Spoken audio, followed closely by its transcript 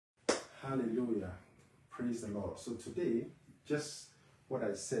Hallelujah. Praise the Lord. So today, just what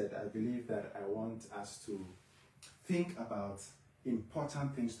I said, I believe that I want us to think about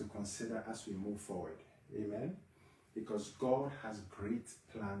important things to consider as we move forward. Amen. Because God has great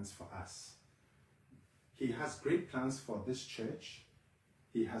plans for us. He has great plans for this church.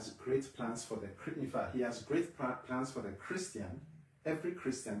 He has great plans for in fact, he has great plans for the Christian. Every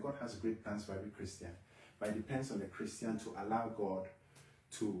Christian, God has great plans for every Christian. But it depends on the Christian to allow God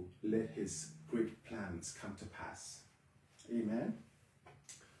to let his great plans come to pass. Amen.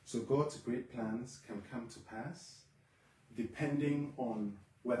 So God's great plans can come to pass depending on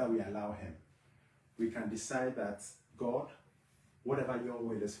whether we allow him. We can decide that, God, whatever your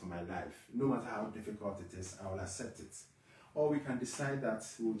will is for my life, no matter how difficult it is, I will accept it. Or we can decide that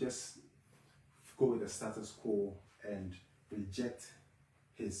we'll just go with the status quo and reject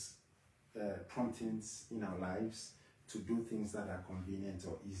his promptings in our lives to do things that are convenient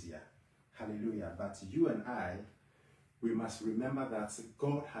or easier. Hallelujah. But you and I, we must remember that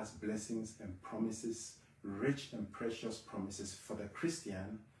God has blessings and promises, rich and precious promises for the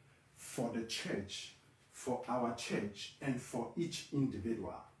Christian, for the church, for our church, and for each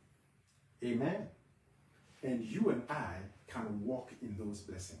individual. Amen. And you and I can walk in those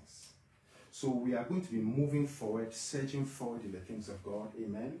blessings. So we are going to be moving forward, searching forward in the things of God.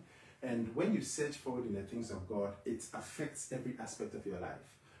 Amen. And when you search forward in the things of God, it affects every aspect of your life.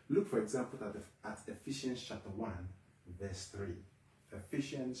 Look, for example, at Ephesians chapter 1, verse 3.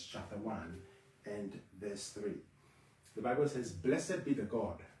 Ephesians chapter 1 and verse 3. The Bible says, "Blessed be the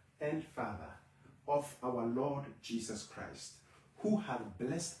God and Father of our Lord Jesus Christ, who hath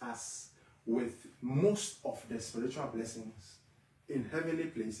blessed us with most of the spiritual blessings in heavenly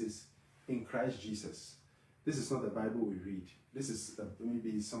places in Christ Jesus." This is not the Bible we read. This is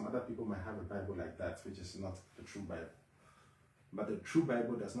maybe some other people might have a Bible like that, which is not the true Bible. But the true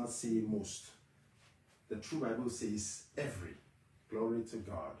Bible does not say most. The true Bible says every. Glory to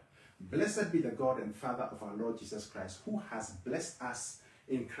God. Blessed be the God and Father of our Lord Jesus Christ, who has blessed us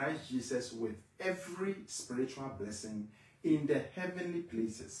in Christ Jesus with every spiritual blessing in the heavenly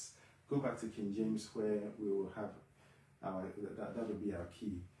places. Go back to King James, where we will have that will be our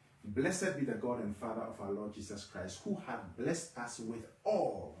key. Blessed be the God and Father of our Lord Jesus Christ, who hath blessed us with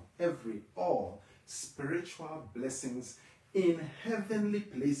all spiritual blessings in heavenly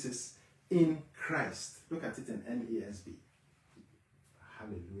places in Christ. Look at it in NASB.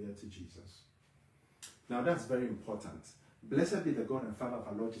 Hallelujah to Jesus. Now that's very important. Blessed be the God and Father of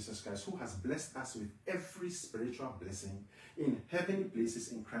our Lord Jesus Christ, who has blessed us with every spiritual blessing in heavenly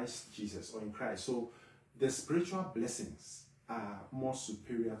places in Christ Jesus, or in Christ. So the spiritual blessings are more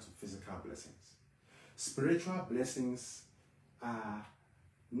superior to physical blessings. Spiritual blessings are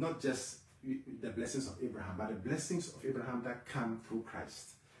not just the blessings of Abraham, but the blessings of Abraham that come through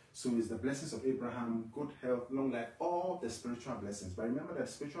Christ. So it's the blessings of Abraham, good health, long life, all the spiritual blessings. But remember that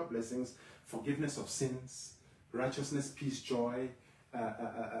spiritual blessings, forgiveness of sins, righteousness, peace, joy,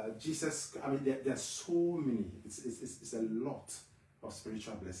 Jesus, I mean, there are so many. It's a lot of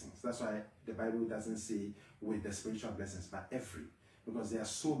spiritual blessings. That's why the Bible doesn't say with the spiritual blessings, but every. Because there are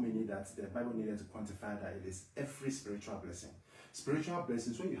so many that the Bible needed to quantify that it is every spiritual blessing. Spiritual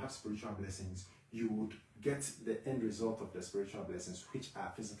blessings, when you have spiritual blessings, you would get the end result of the spiritual blessings, which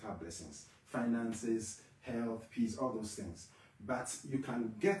are physical blessings. Finances, health, peace, all those things. But you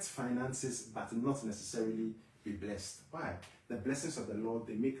can get finances, but not necessarily be blessed. Why? The blessings of the Lord,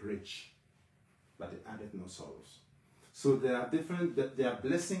 they make rich, but they added no sorrows. So there are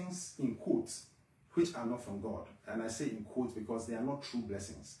blessings in quotes, which are not from God. And I say in quotes because they are not true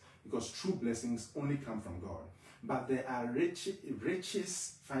blessings. Because true blessings only come from God. But there are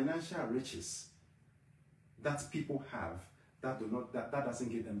riches, financial riches, that people have that doesn't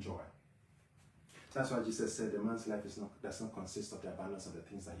give them joy. That's why Jesus said the man's life does not consist of the abundance of the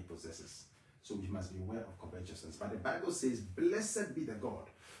things that he possesses. So we must be aware of covetousness. But the Bible says, "Blessed be the God."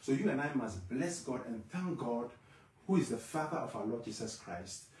 So you and I must bless God and thank God, who is the Father of our Lord Jesus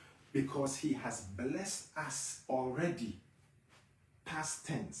Christ, because he has blessed us already. Past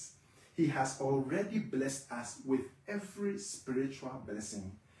tense. He has already blessed us with every spiritual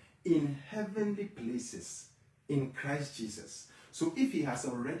blessing in heavenly places in Christ Jesus. So if he has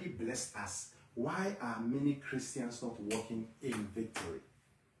already blessed us, why are many Christians not walking in victory?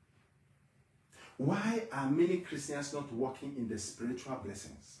 Why are many Christians not walking in the spiritual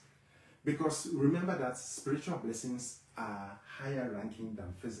blessings? Because remember that spiritual blessings are higher ranking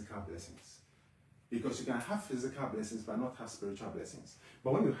than physical blessings. Because you can have physical blessings but not have spiritual blessings.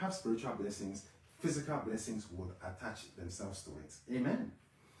 But when you have spiritual blessings, physical blessings will attach themselves to it. Amen.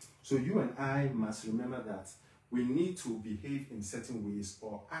 So you and I must remember that we need to behave in certain ways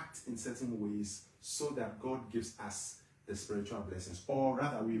or act in certain ways so that God gives us the spiritual blessings, or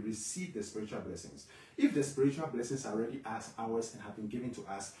rather we receive the spiritual blessings. If the spiritual blessings are already ours and have been given to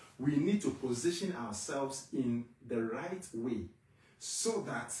us, we need to position ourselves in the right way so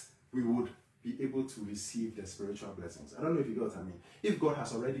that we would be able to receive the spiritual blessings. I don't know if you get what I mean. If God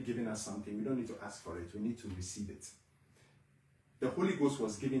has already given us something, we don't need to ask for it. We need to receive it. The Holy Ghost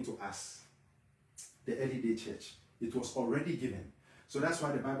was given to us, the early day church. It was already given. So that's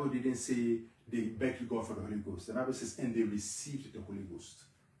why the Bible didn't say they begged God for the Holy Ghost. The Bible says, and they received the Holy Ghost.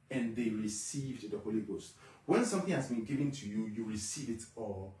 And they received the Holy Ghost. When something has been given to you, you receive it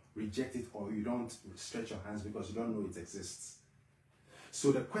or reject it, or you don't stretch your hands because you don't know it exists.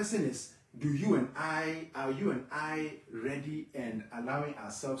 So the question is, are you and I ready and allowing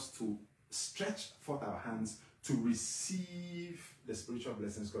ourselves to stretch forth our hands to receive the spiritual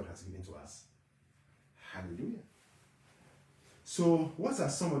blessings God has given to us? Hallelujah. So what are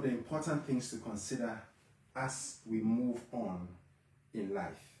some of the important things to consider as we move on in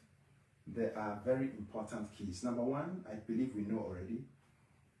life? There are very important keys. Number one, I believe we know already,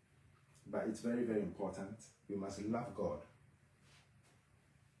 but it's very, very important. We must love God.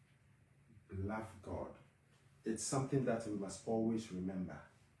 Love God. It's something that we must always remember,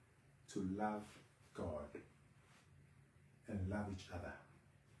 to love God and love each other.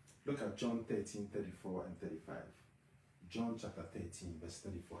 Look at John 13, 34 and 35. John chapter 13, verse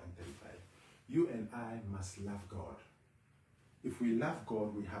 34 and 35. You and I must love God. If we love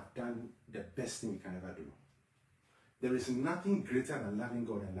God, we have done the best thing we can ever do. There is nothing greater than loving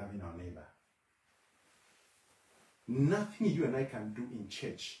God and loving our neighbor. Nothing you and I can do in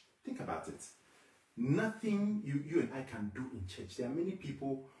church. Think about it. Nothing you and I can do in church. There are many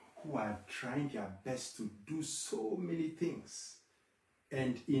people who are trying their best to do so many things.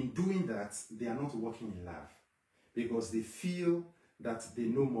 And in doing that, they are not walking in love, because they feel that they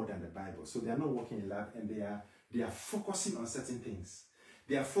know more than the Bible. So they are not walking in love, and they are focusing on certain things.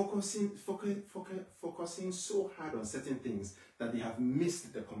 They are focusing so hard on certain things that they have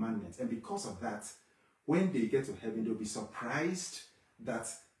missed the commandments. And because of that, when they get to heaven, they'll be surprised that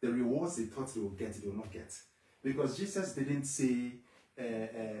the rewards they thought they will get, they will not get. Because Jesus didn't say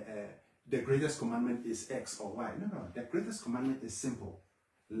the greatest commandment is X or Y. No. The greatest commandment is simple.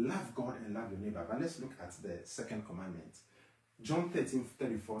 Love God and love your neighbor. But let's look at the second commandment. John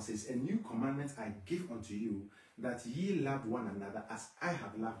 13:34 says, a new commandment I give unto you, that ye love one another as I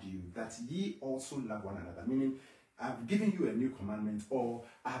have loved you, that ye also love one another. Meaning, I've given you a new commandment, or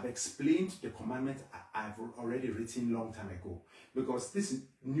I have explained the commandment I've already written long time ago. Because this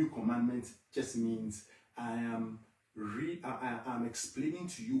new commandment just means I'm explaining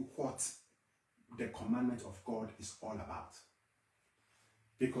to you what the commandment of God is all about.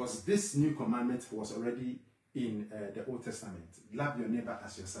 Because this new commandment was already in the Old Testament. Love your neighbor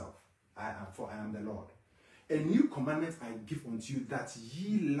as yourself, for I am the Lord. A new commandment I give unto you, that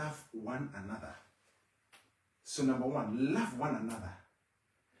ye love one another. So number one, love one another.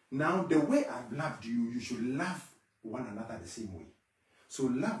 Now, the way I've loved you, you should love one another the same way. So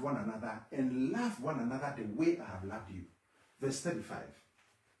love one another, and love one another the way I have loved you. Verse 35.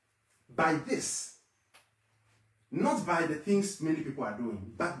 By this, not by the things many people are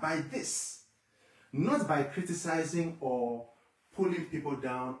doing, but by this. Not by criticizing or pulling people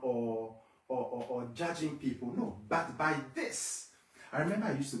down or judging people. No, but by this. I remember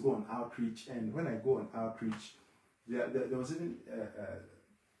I used to go on outreach, and when I go on outreach, there was even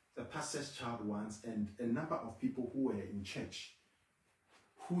a pastor's child once, and a number of people who were in church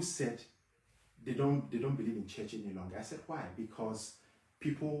who said they don't believe in church any longer. I said, why? Because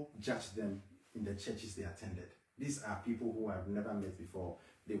people judge them in the churches they attended. These are people who I've never met before.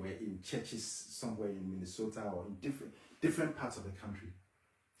 They were in churches somewhere in Minnesota or in different parts of the country.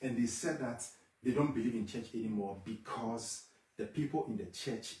 And they said that they don't believe in church anymore because the people in the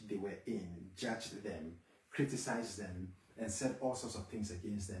church they were in judged them, criticized them, and said all sorts of things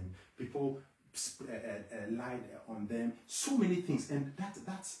against them. People lied on them, so many things. And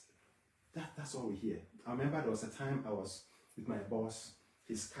that's all we hear. I remember there was a time I was with my boss.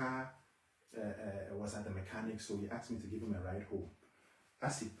 His car was at the mechanic, so he asked me to give him a ride home.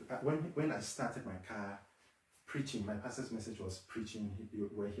 When I started my car preaching, my pastor's message was preaching. You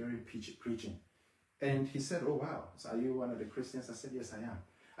were hearing preaching. And he said, oh wow, so are you one of the Christians? I said, yes, I am.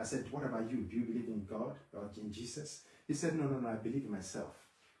 I said, what about you? Do you believe in God or in Jesus? He said, no, I believe in myself.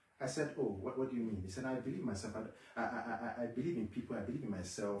 I said, oh, what do you mean? He said, I believe in myself. I believe in people. I believe in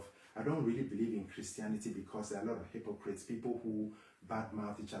myself. I don't really believe in Christianity because there are a lot of hypocrites, people who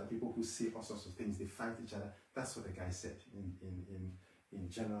badmouth each other, people who say all sorts of things. They fight each other. That's what the guy said in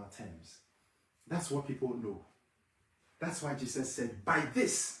general terms. That's what people know. That's why Jesus said, by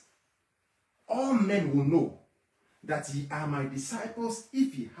this, all men will know that ye are my disciples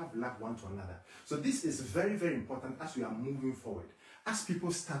if ye have love one to another. So this is very, very important as we are moving forward. As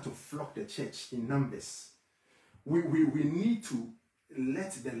people start to flock the church in numbers, we need to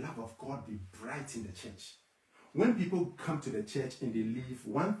let the love of God be bright in the church. When people come to the church and they leave,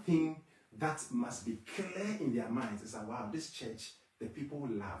 one thing that must be clear in their minds is that, wow, this church, the people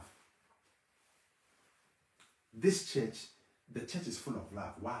love. This church, the church is full of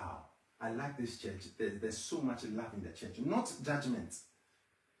love. Wow, I like this church. There's so much love in the church, not judgment.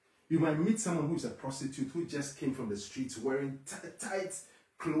 You might meet someone who's a prostitute who just came from the streets wearing tight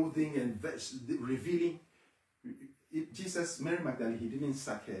clothing and revealing. Jesus, Mary Magdalene, he didn't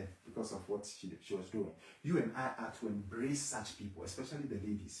sack her because of what she was doing. You and I are to embrace such people, especially the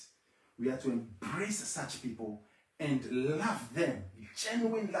ladies. We are to embrace such people and love them,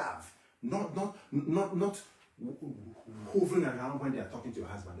 genuine love, not hovering around when they are talking to your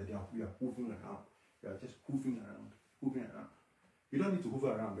husband. That you are hovering around. You are just hovering around. You don't need to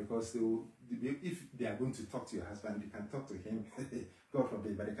hover around because if they are going to talk to your husband, they can talk to him. God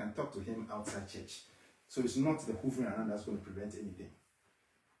forbid, but they can talk to him outside church. So it's not the hovering around that's going to prevent anything.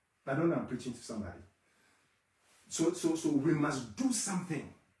 I don't know, I'm preaching to somebody. So we must do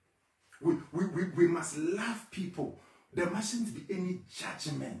something. We must love people. There mustn't be any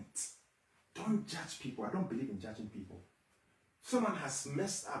judgment. Don't judge people. I don't believe in judging people. Someone has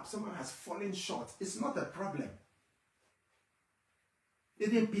messed up. Someone has fallen short. It's not a problem.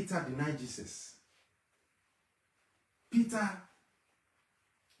 Even Peter denied Jesus. Peter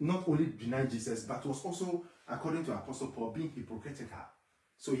not only denied Jesus, but was also, according to Apostle Paul, being hypocritical.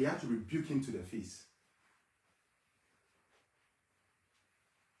 So he had to rebuke him to the face.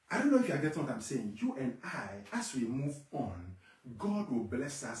 I don't know if you are getting what I'm saying. You and I, as we move on, God will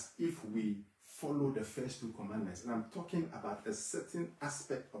bless us if we follow the first two commandments. And I'm talking about a certain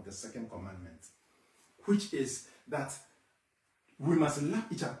aspect of the second commandment, which is that we must love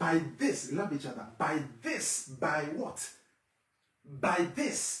each other. By this, love each other. By this, by what? By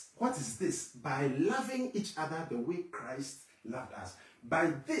this. What is this? By loving each other the way Christ loved us.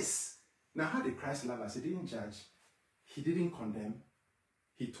 By this. Now, how did Christ love us? He didn't judge. He didn't condemn.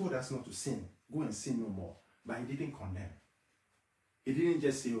 He told us not to sin. Go and sin no more. But he didn't condemn. He didn't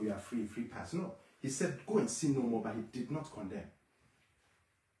just say, oh, you are free pass. No. He said, go and sin no more, but he did not condemn.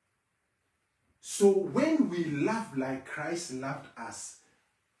 So when we love like Christ loved us,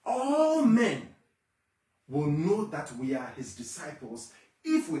 all men will know that we are his disciples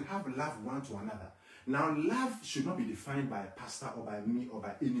if we have love one to another. Now, love should not be defined by a pastor or by me or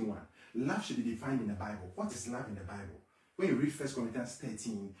by anyone. Love should be defined in the Bible. What is love in the Bible? When you read 1 Corinthians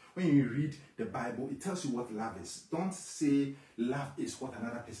 13, when you read the Bible, it tells you what love is. Don't say love is what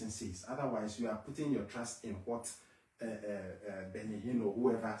another person says. Otherwise, you are putting your trust in what Benny Hinn or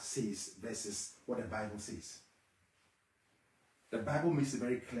whoever says versus what the Bible says. The Bible makes it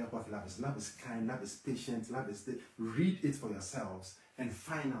very clear what love is. Love is kind, love is patient, love is... Read it for yourselves and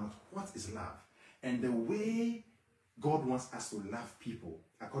find out what is love. And the way God wants us to love people,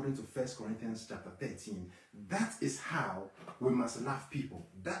 according to 1 Corinthians chapter 13, that is how we must love people.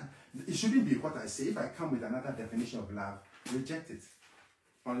 That it shouldn't be what I say. If I come with another definition of love, reject it.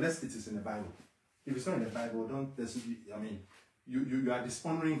 Unless it is in the Bible. If it's not in the Bible, you are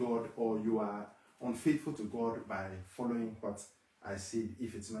dishonoring God, or you are unfaithful to God by following what I say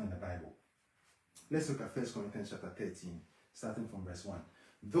if it's not in the Bible. Let's look at 1 Corinthians chapter 13, starting from verse 1.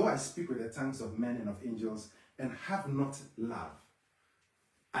 Though I speak with the tongues of men and of angels, and have not love,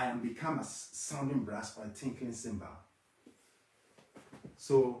 I am become a sounding brass or a tinkling cymbal.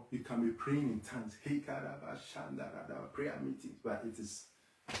 So you can be praying in tongues, prayer meetings, but it's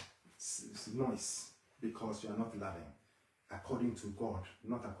noise because you are not loving according to God,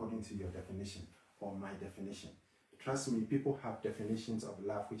 not according to your definition or my definition. Trust me, people have definitions of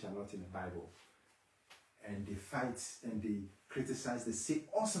love which are not in the Bible. And they fight and they criticize, they say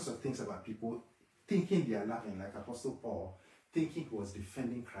all sorts of things about people, thinking they are loving, like Apostle Paul, thinking he was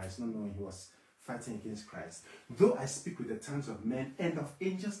defending Christ, not knowing he was fighting against Christ. Though I speak with the tongues of men and of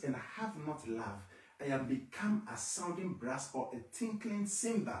angels and have not love, I am become a sounding brass or a tinkling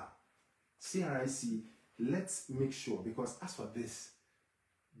cymbal. CRIC, let's make sure, because as for this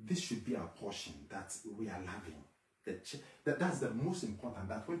should be our portion, that we are loving. That's the most important,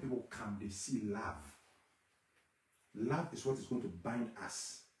 that when people come, they see love. Love is what is going to bind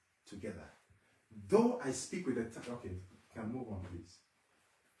us together. Though I speak with the tongue, okay, can move on, please.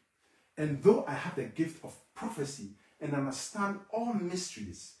 And though I have the gift of prophecy and understand all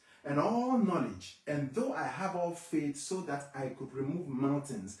mysteries and all knowledge, and though I have all faith so that I could remove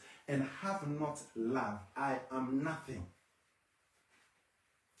mountains and have not love, I am nothing.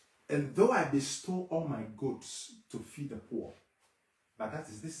 And though I bestow all my goods to feed the poor, but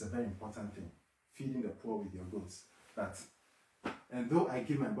this is a very important thing, feeding the poor with your goods. And though I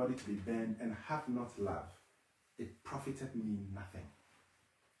give my body to be burned and have not love, it profited me nothing.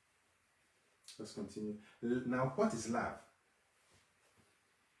 Let's continue. Now, what is love?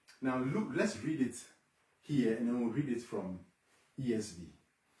 Now, look, let's read it here, and then we'll read it from ESV.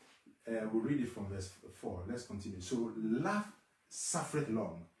 We'll read it from verse 4. Let's continue. So, love suffereth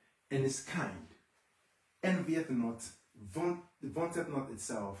long, and is kind, envieth not, vaunteth not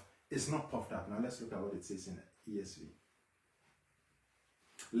itself, is not puffed up. Now, let's look at what it says in ESV.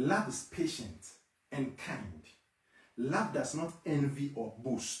 Love is patient and kind. Love does not envy or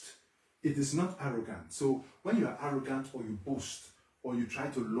boast. It is not arrogant. So when you are arrogant or you boast or you try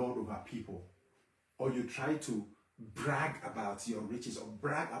to lord over people or you try to brag about your riches or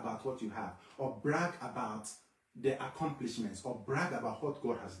brag about what you have or brag about the accomplishments or brag about what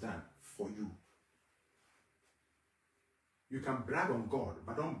God has done for you. You can brag on God,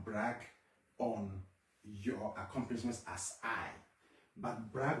 but don't brag on your accomplishments as I,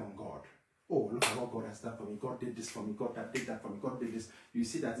 but brag on God. Oh, look at what God has done for me. God did this for me. God did that for me. God did this. You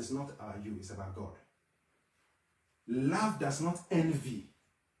see that it's not about you, it's about God. Love does not envy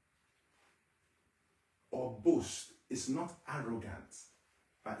or boast. It's not arrogant,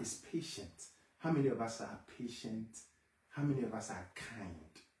 but it's patient. How many of us are patient? How many of us are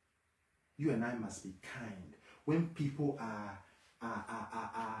kind? You and I must be kind. When people are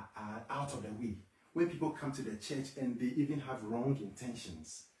out of the way, when people come to the church and they even have wrong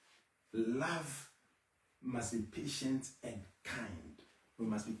intentions, love must be patient and kind. We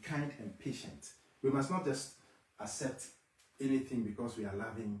must be kind and patient. We must not just accept anything because we are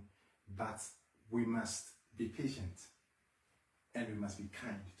loving, but we must be patient and we must be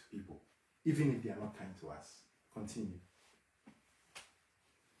kind to people, even if they are not kind to us. Continue.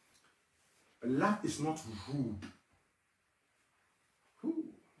 Love is not rude.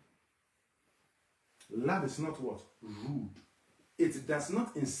 Love is not what? Rude. It does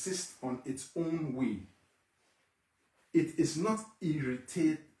not insist on its own way. It is not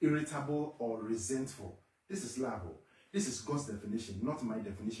irritable or resentful. This is love. This is God's definition, not my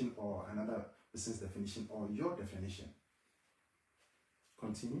definition or another person's definition or your definition.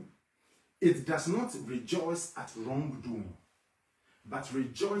 Continue. It does not rejoice at wrongdoing, but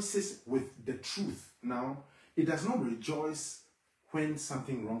rejoices with the truth. Now, it does not rejoice when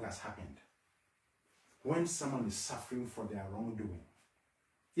something wrong has happened. When someone is suffering for their wrongdoing.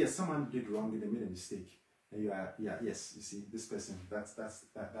 Yes, someone did wrong, they made a mistake. And you see, this person,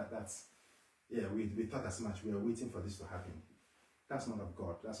 we thought as much, we are waiting for this to happen. That's not of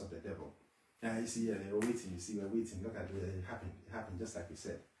God, that's of the devil. You see, they were waiting, we're waiting, look at it, it happened, just like we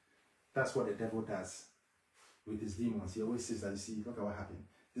said. That's what the devil does with his demons. He always says that, you see, look at what happened.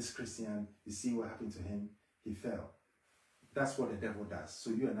 This Christian, you see what happened to him, he fell. That's what the devil does.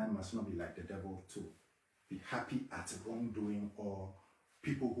 So you and I must not be like the devil too. Be happy at wrongdoing or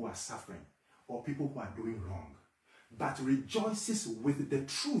people who are suffering or people who are doing wrong, but rejoices with the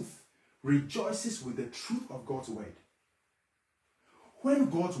truth. Rejoices with the truth of God's word. When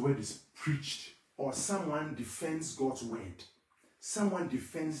God's word is preached or someone defends God's word, someone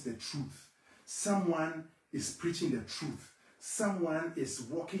defends the truth, someone is preaching the truth, someone is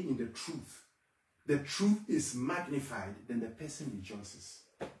walking in the truth is magnified, then the person rejoices.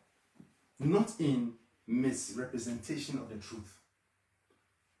 Not in misrepresentation of the truth.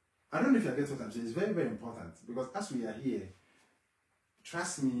 I don't know if you get what I'm saying. It's very, very important because as we are here,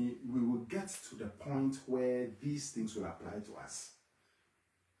 trust me, we will get to the point where these things will apply to us.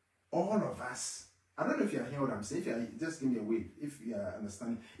 All of us. I don't know if you are hearing what I'm saying. If you are, just give me a wave. If you are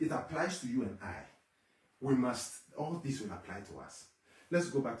understanding, it applies to you and I. All these will apply to us. Let's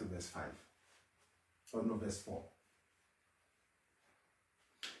go back to verse 5. Or no, verse 4.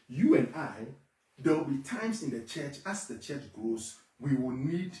 You and I, there will be times in the church, as the church grows, we will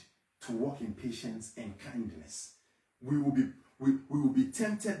need to walk in patience and kindness. We will be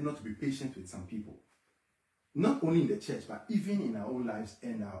tempted not to be patient with some people. Not only in the church, but even in our own lives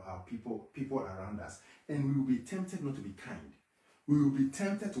and our people around us. And we will be tempted not to be kind. We will be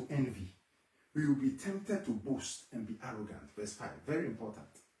tempted to envy. We will be tempted to boast and be arrogant. Verse 5, very important.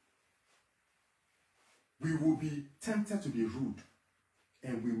 We will be tempted to be rude.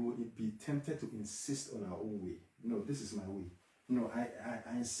 And we will be tempted to insist on our own way. No, this is my way. No,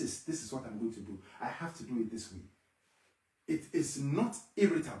 I insist. This is what I'm going to do. I have to do it this way. It is not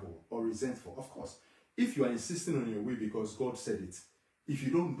irritable or resentful. Of course, if you are insisting on your way because God said it, if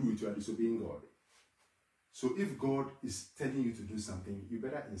you don't do it, you are disobeying God. So if God is telling you to do something, you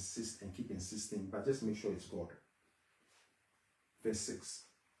better insist and keep insisting, but just make sure it's God. Verse 6.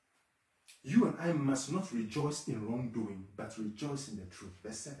 You and I must not rejoice in wrongdoing, but rejoice in the truth.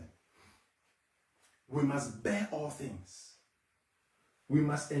 Verse 7. We must bear all things. We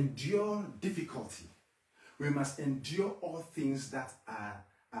must endure difficulty. We must endure all things that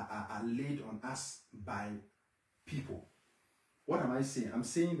are laid on us by people. What am I saying? I'm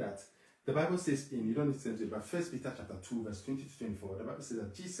saying that the Bible says you don't need to say it, but 1 Peter chapter 2, verse 20 to 24, the Bible says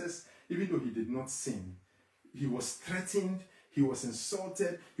that Jesus, even though he did not sin, he was threatened, he was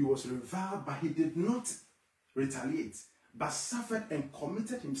insulted, he was reviled, but he did not retaliate, but suffered and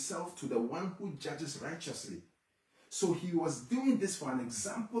committed himself to the one who judges righteously. So he was doing this for an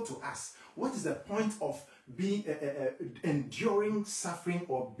example to us. What is the point of being enduring suffering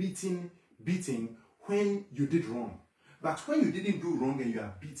or beating when you did wrong? But when you didn't do wrong and you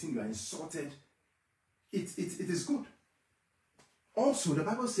are beaten, you are insulted, it is good. Also, the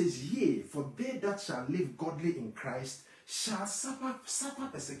Bible says, yea, for they that shall live godly in Christ shall suffer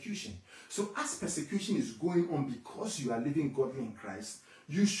persecution. So as persecution is going on because you are living godly in Christ,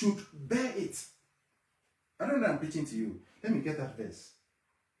 you should bear it. I don't know that I'm preaching to you. Let me get that verse.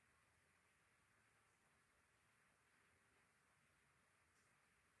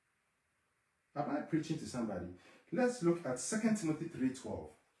 Am I preaching to somebody? Let's look at 2 Timothy 3:12.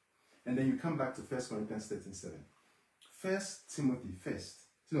 And then you come back to 1 Corinthians 13:7. 2 Timothy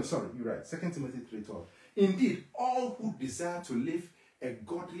 3:12. Indeed, all who desire to live a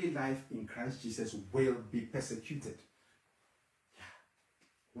godly life in Christ Jesus will be persecuted.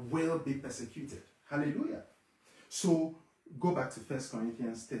 Will be persecuted. Hallelujah. So go back to 1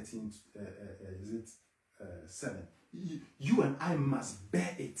 Corinthians 13, 7. You and I must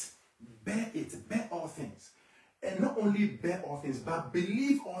bear it. Bear all things. And not only bear all things, but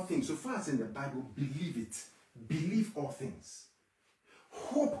believe all things. So far as in the Bible, believe it. Believe all things.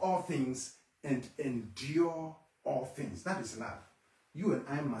 Hope all things and endure all things. That is love. You and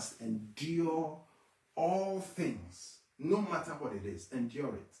I must endure all things, no matter what it is.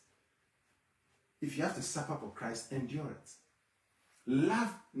 Endure it. If you have to suffer for Christ, endure it.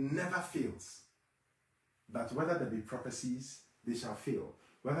 Love never fails. But whether there be prophecies, they shall fail.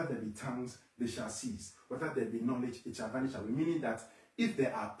 Whether there be tongues, they shall cease. Whether there be knowledge, it shall vanish away. Meaning that if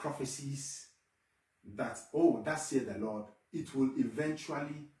there are prophecies that, thus saith the Lord, it will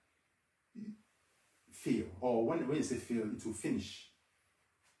eventually fail. Or when you say fail, it will finish.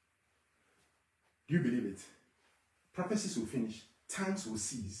 Do you believe it? Prophecies will finish. Tongues will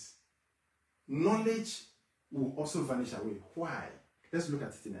cease. Knowledge will also vanish away. Why? Let's look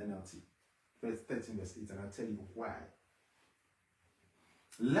at it in NLT. Verse 13, verse 8, and I'll tell you why.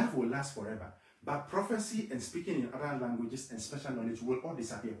 Love will last forever, but prophecy and speaking in other languages and special knowledge will all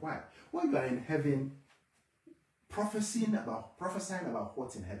disappear. Why? When you are in heaven, prophesying about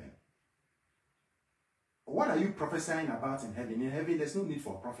what in heaven? What are you prophesying about in heaven? In heaven, there's no need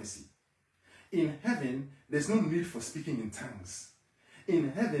for prophecy. In heaven, there's no need for speaking in tongues.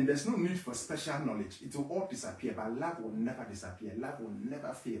 In heaven, there's no need for special knowledge. It will all disappear, but love will never disappear. Love will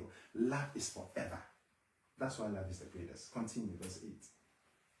never fail. Love is forever. That's why love is the greatest. Continue, verse 8.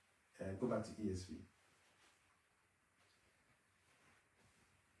 Go back to ESV.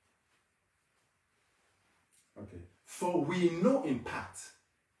 Okay. For we know in part,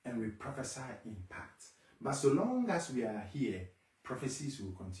 and we prophesy in part. But so long as we are here, prophecies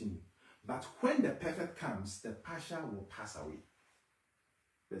will continue. But when the perfect comes, the partial will pass away.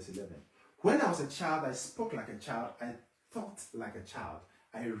 Verse 11. When I was a child, I spoke like a child, I thought like a child,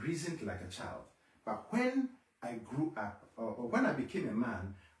 I reasoned like a child. But when I grew up, or when I became a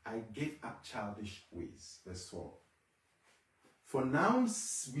man, I gave up childish ways. Verse 12. For now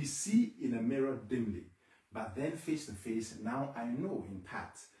we see in a mirror dimly, but then face to face, now I know in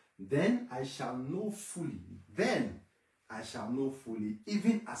part. Then I shall know fully. Then I shall know fully,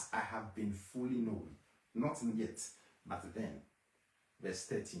 even as I have been fully known. Not yet, but then. Verse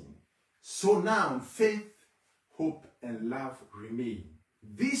 13. So now faith, hope, and love remain.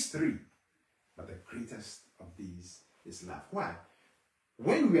 These three, but the greatest of these is love. Why?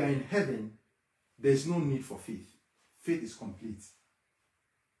 When we are in heaven, there's no need for faith. Faith is complete.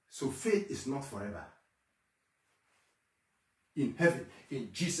 So faith is not forever. In heaven, in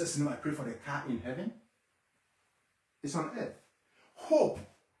Jesus' name, I pray for the car in heaven. It's on earth. Hope.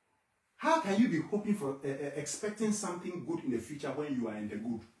 How can you be hoping for, expecting something good in the future when you are in the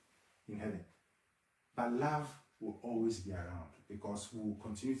good in heaven? But love will always be around because we will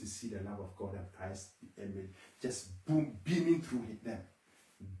continue to see the love of God and Christ just beaming through them,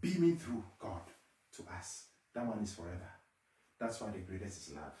 beaming through God to us. That one is forever. That's why the greatest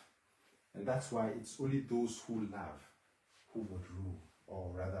is love. And that's why it's only those who love who would rule,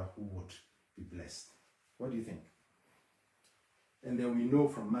 or rather who would be blessed. What do you think? And then we know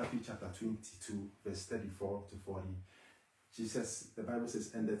from Matthew chapter 22, verse 34 to 40, Jesus, the Bible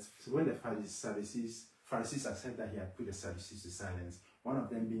says, and that when the Pharisees accepted that he had put the Sadducees to silence, one of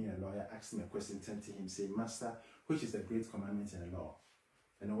them, being a lawyer, asked him a question, tempting him, saying, Master, which is the great commandment in the law?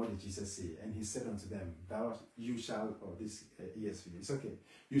 And what did Jesus say? And he said unto them, you shall, or this ESV, it's okay,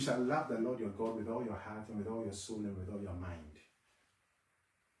 you shall love the Lord your God with all your heart and with all your soul and with all your mind.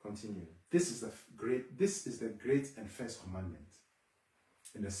 Continue. This is the great and first commandment.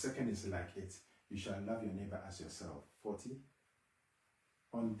 And the second is like it. You shall love your neighbor as yourself. 40.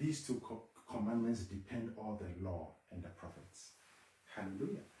 On these two commandments depend all the law and the prophets.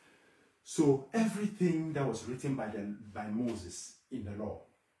 Hallelujah. So everything that was written by Moses in the law,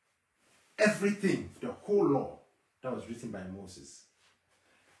 everything, the whole law that was written by Moses,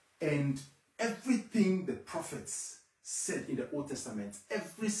 and everything the prophets said in the Old Testament,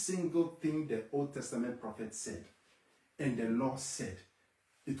 every single thing the Old Testament prophets said and the law said,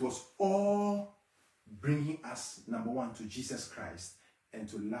 it was all bringing us, number one, to Jesus Christ, and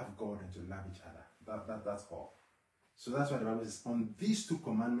to love God and to love each other. That's all. So that's why the Bible says, on these two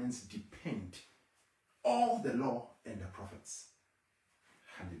commandments depend all the law and the prophets.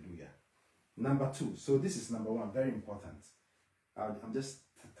 Hallelujah. Number two. So this is number one, very important. I'm just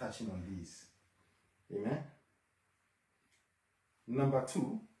touching on these. Amen. Number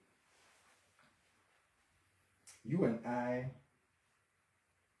two, you and I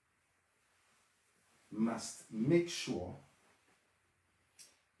must make sure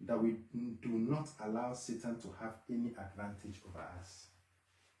that we do not allow Satan to have any advantage over us.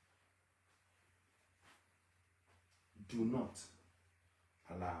 Do not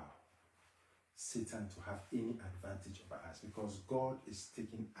allow Satan to have any advantage over us, because God is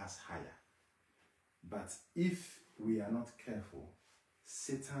taking us higher. But if we are not careful,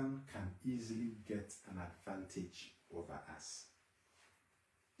 Satan can easily get an advantage over us.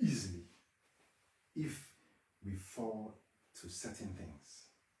 Easily. If we fall to certain things.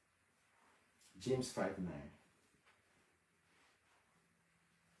 James 5:9.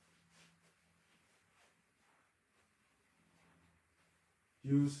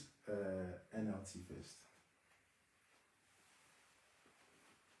 Use NLT first.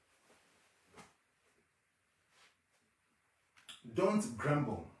 Don't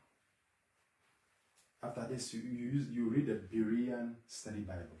grumble. After this, you read the Berean Study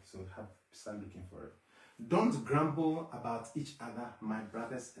Bible. So start looking for it. Don't grumble about each other, my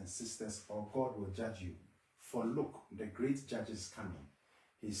brothers and sisters, or God will judge you. For look, the great judge is coming.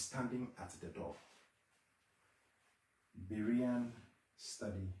 He is standing at the door. Berean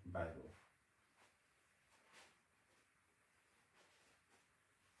Study Bible.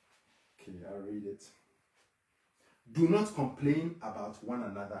 Okay, I'll read it. Do not complain about one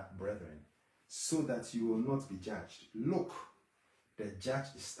another, brethren, so that you will not be judged. Look, the judge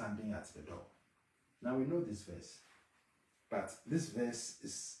is standing at the door. Now we know this verse, but this verse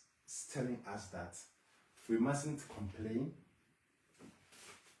is telling us that we mustn't complain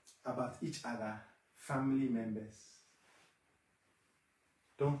about each other, family members.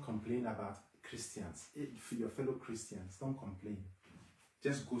 Don't complain about Christians. For your fellow Christians, don't complain.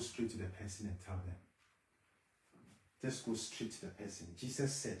 Just go straight to the person and tell them. Just go straight to the person.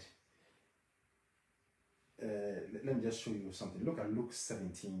 Jesus said, let me just show you something. Look at Luke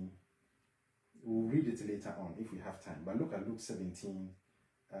 17. We'll read it later on if we have time. But look at Luke 17,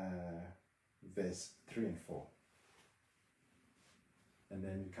 verse 3 and 4. And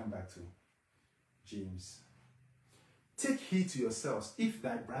then we come back to James. Take heed to yourselves. If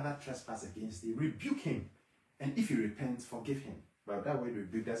thy brother trespass against thee, rebuke him. And if he repents, forgive him. But that word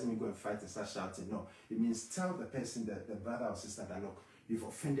rebuke doesn't mean go and fight and start shouting. No. It means tell the person, that the brother or sister, that look, you've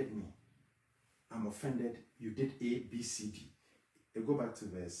offended me. I'm offended. You did A, B, C, D. You go back to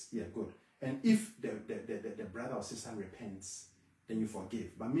verse. Yeah, good. And if the brother or sister repents, then you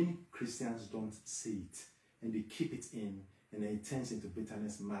forgive. But many Christians don't say it. And they keep it in. And then it turns into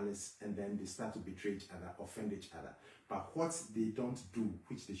bitterness, malice. And then they start to betray each other, offend each other. But what they don't do,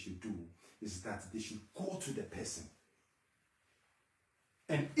 which they should do, is that they should go to the person.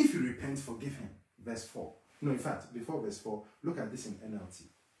 And if you repent, forgive him. Verse 4. No, in fact, before verse 4, look at this in NLT.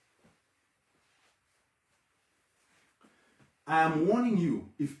 I am warning you,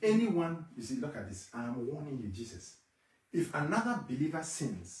 if anyone, you see, look at this. I am warning you, Jesus. If another believer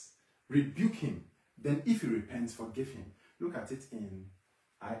sins, rebuke him. Then if he repents, forgive him. Look at it in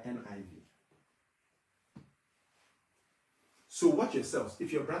NIV. So watch yourselves.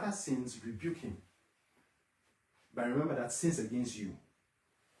 If your brother sins, rebuke him. But remember that sins against you.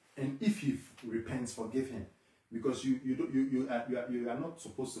 And if he repents, forgive him. Because you are not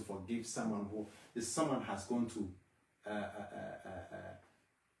supposed to forgive someone who, if someone has gone to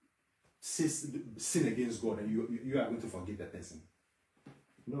sin against God, and you are going to forgive that person.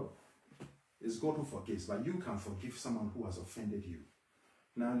 No. It's God who forgives, but you can forgive someone who has offended you.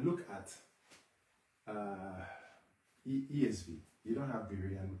 Now look at ESV. You don't have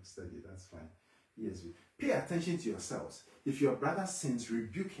Berean study, that's fine. ESV. Pay attention to yourselves. If your brother sins,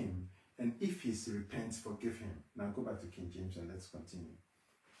 rebuke him, and if he repents, forgive him. Now go back to King James and let's continue.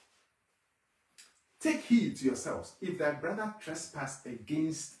 Take heed to yourselves. If thy brother trespass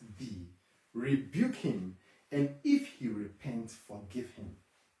against thee, rebuke him, and if he repent, forgive him.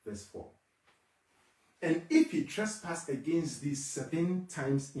 Verse 4. And if he trespass against thee 7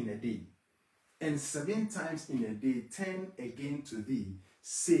 times in a day, and 7 times in a day turn again to thee,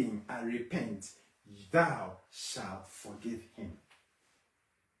 saying, I repent, thou shalt forgive him.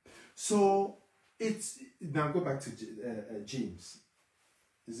 So it's, now go back to James.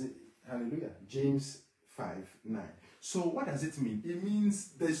 Is it, hallelujah? James 5:9. So what does it mean? It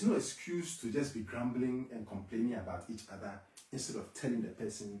means there's no excuse to just be grumbling and complaining about each other instead of telling the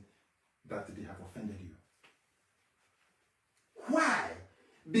person that they have offended you. Why?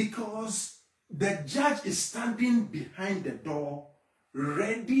 Because the judge is standing behind the door,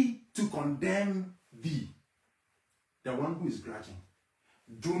 ready to condemn thee, the one who is grudging.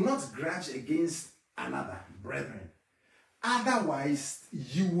 Do not grudge against another, brethren. Otherwise,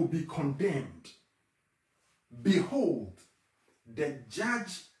 you will be condemned. Behold, the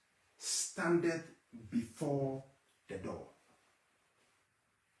judge standeth before the door.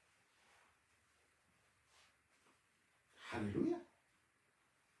 Hallelujah.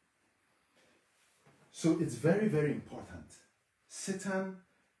 So it's very, very important. Satan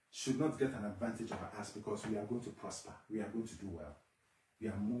should not get an advantage over us because we are going to prosper. We are going to do well. We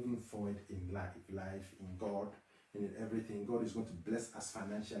are moving forward in life, in God, and in everything. God is going to bless us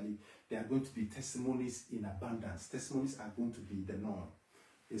financially. There are going to be testimonies in abundance. Testimonies are going to be the norm.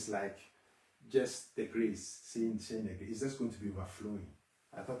 It's like just the grace, saying the grace. It's just going to be overflowing.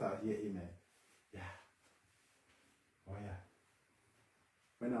 I thought I'd hear amen. Yeah. Oh yeah.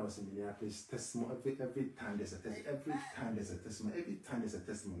 When I was in Minneapolis, testimony, every time there's a testimony, every time there's a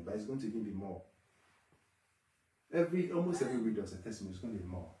testimony, but it's going to even be more. Almost every week there's a testimony, it's going to be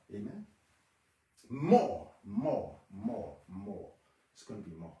more. Amen? More. It's going to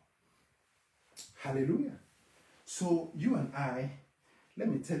be more. Hallelujah. So you and I, let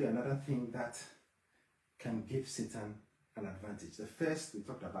me tell you another thing that can give Satan an advantage. The first we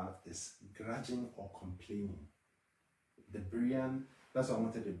talked about is grudging or complaining. The Berean, that's why I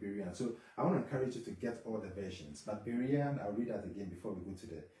wanted the Berean. So I want to encourage you to get all the versions. But Berean, I'll read that again before we go to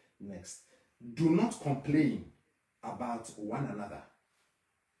the next. Do not complain about one another.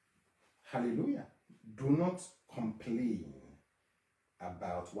 Hallelujah. Do not complain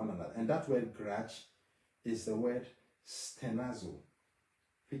about one another. And that word grudge is the word stenazo,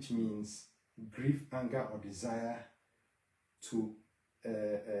 which means grief, anger, or desire to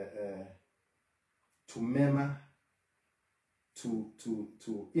murmur,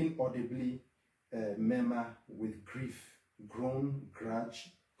 to inaudibly murmur with grief, groan, grudge,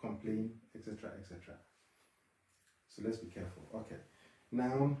 complain, etc., etc. So let's be careful. Okay.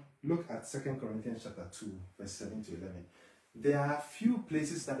 Now look at 2 Corinthians chapter 2, verse 7 to 11. There are few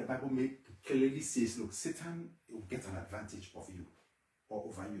places that the Bible clearly says, look, Satan will get an advantage of you or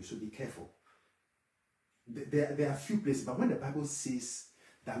over you. So be careful. There are few places, but when the Bible says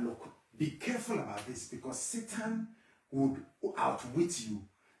that, look, be careful about this because Satan would outwit you,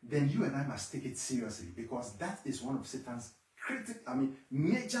 then you and I must take it seriously because that is one of Satan's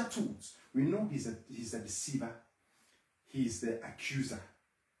major tools. We know he's a deceiver. He's the accuser.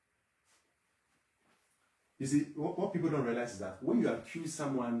 You see, what people don't realize is that when you accuse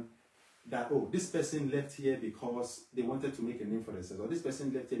someone that, oh, this person left here because they wanted to make a name for themselves, or this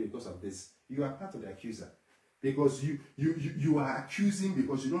person left here because of this, you are part of the accuser. Because you are accusing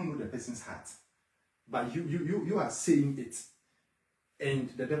because you don't know the person's heart. But you are saying it, and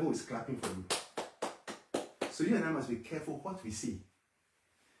the devil is clapping for you. So you and I must be careful what we say.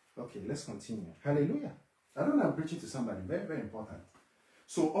 Okay, let's continue. Hallelujah. I don't know, I'm preaching to somebody. Very, very important.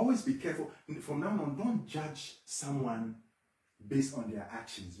 So always be careful. From now on, don't judge someone based on their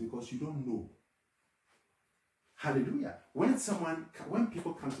actions because you don't know. Hallelujah. When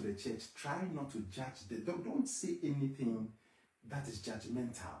people come to the church, try not to judge them. Don't say anything that is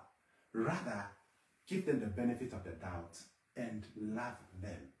judgmental. Rather, give them the benefit of the doubt and love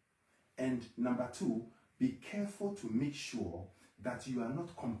them. And number 2, be careful to make sure that you are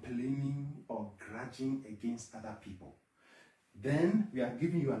not complaining or grudging against other people. Then we are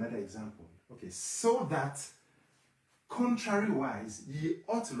giving you another example. Okay, so that contrariwise, ye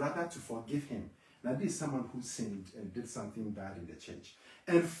ought rather to forgive him. Now, this is someone who sinned and did something bad in the church,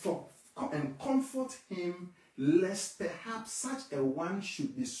 and comfort him, lest perhaps such a one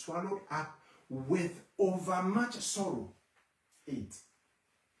should be swallowed up with overmuch sorrow. 8.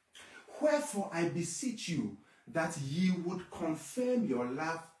 Wherefore I beseech you that ye would confirm your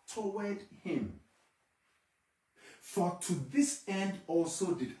love toward him. For to this end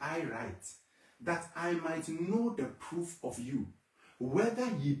also did I write, that I might know the proof of you, whether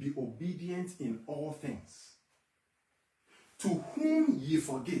ye be obedient in all things. To whom ye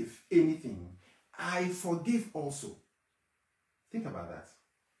forgive anything, I forgive also. Think about that.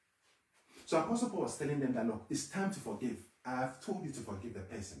 So Apostle Paul was telling them that, look, it's time to forgive. I have told you to forgive the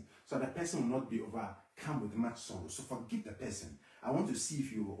person, so the person will not be overcome with much sorrow. So forgive the person. I want to see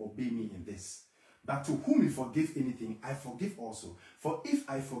if you will obey me in this. But to whom you forgive anything, I forgive also. For if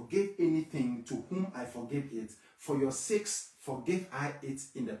I forgive anything to whom I forgive it, for your sakes forgive I it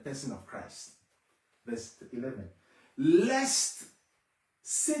in the person of Christ. Verse 11. Lest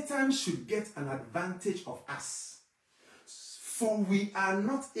Satan should get an advantage of us, for we are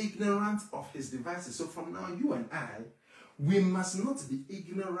not ignorant of his devices. So from now, you and I, we must not be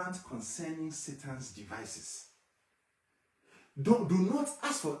ignorant concerning Satan's devices. Do not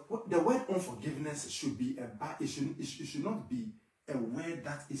ask for the word unforgiveness. Should be it should not be a word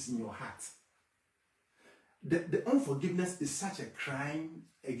that is in your heart. The unforgiveness is such a crime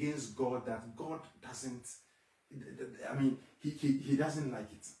against God that God doesn't. I mean, he doesn't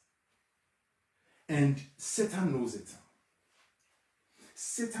like it, and Satan knows it.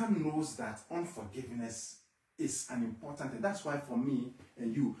 Satan knows that unforgiveness is an important thing. That's why for me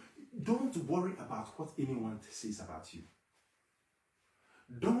and you, don't worry about what anyone says about you.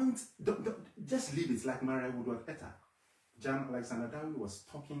 Don't just leave it. Like Maria Woodworth-Etter. Jan Alexander Dowie was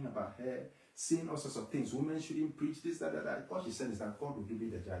talking about her, saying all sorts of things. Women shouldn't preach this, that. All she said is that God will be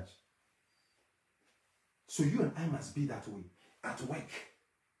the judge. So you and I must be that way. At work,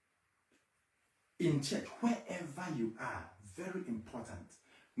 in church, wherever you are, very important.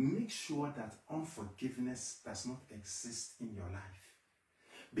 Make sure that unforgiveness does not exist in your life.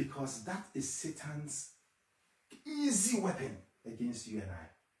 Because that is Satan's easy weapon against you and I.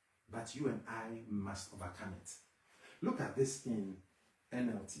 But you and I must overcome it. Look at this in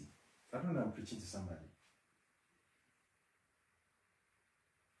NLT. I don't know, I'm preaching to somebody.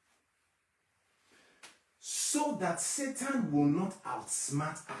 So that Satan will not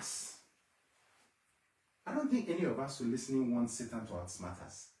outsmart us. I don't think any of us who are listening want Satan to outsmart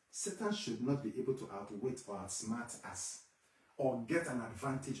us. Satan should not be able to outwit or outsmart us or get an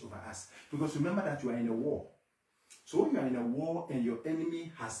advantage over us. Because remember that you are in a war. So when you are in a war and your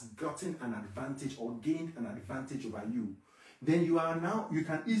enemy has gotten an advantage or gained an advantage over you, then you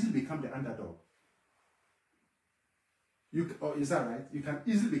can easily become the underdog. Is that right? You can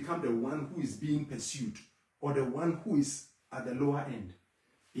easily become the one who is being pursued or the one who is at the lower end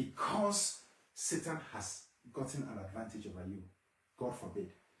because Satan has gotten an advantage over you. God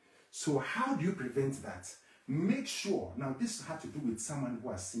forbid. So how do you prevent that? Make sure, now this had to do with someone who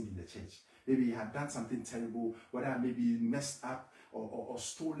has sinned in the church. Maybe he had done something terrible, whether maybe messed up or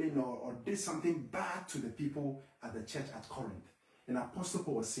stolen or did something bad to the people at the church at Corinth. And Apostle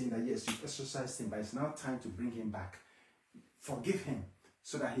Paul was saying that yes, you've exorcised him, but it's now time to bring him back. Forgive him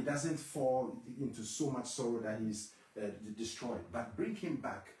so that he doesn't fall into so much sorrow that he's destroyed. But bring him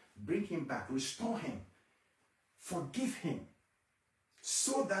back, restore him, forgive him,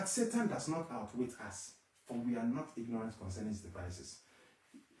 so that Satan does not outwit us, for we are not ignorant concerning his devices.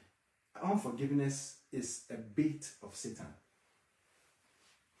 Unforgiveness is a bait of Satan.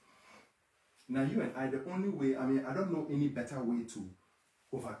 Now you and I, the only way, I don't know any better way to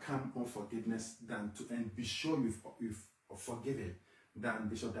overcome unforgiveness than to and be sure you've forgiven than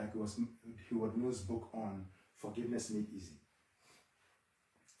Bishop Dag Heward-Mills' book on Forgiveness Made Easy.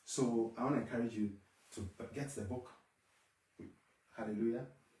 So I want to encourage you to get the book. Hallelujah.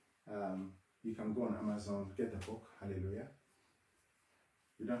 You can go on Amazon, get the book. Hallelujah.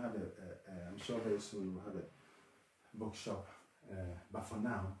 You don't have I'm sure very soon we'll have a bookshop. But for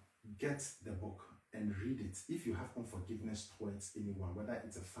now, get the book and read it. If you have unforgiveness towards anyone, whether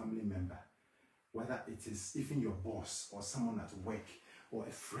it's a family member, whether it is even your boss or someone at work or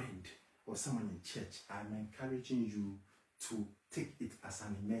a friend or someone in church, I'm encouraging you to take it as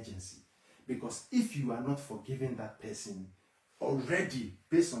an emergency. Because if you are not forgiving that person already,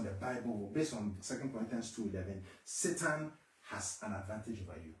 based on the Bible, based on 2 Corinthians 2:11, Satan has an advantage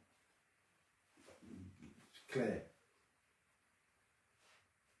over you. Clear.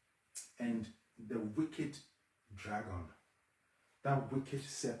 And the wicked dragon that wicked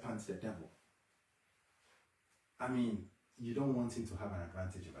serpent, the devil. I mean, you don't want him to have an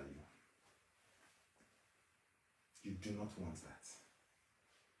advantage over you. You do not want that.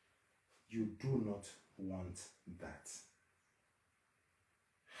 You do not want that.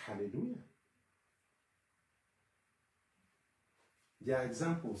 Hallelujah. There are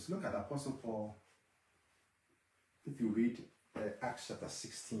examples. Look at Apostle Paul. If you read Acts chapter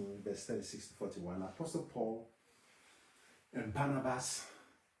 16, verse 36 to 41, Apostle Paul and Barnabas,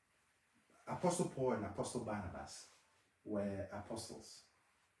 Apostle Paul and Apostle Barnabas were apostles.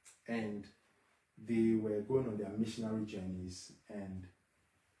 And they were going on their missionary journeys, and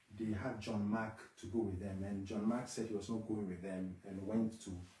they had John Mark to go with them. And John Mark said he was not going with them and went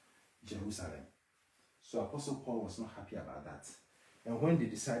to Jerusalem. So Apostle Paul was not happy about that. And when they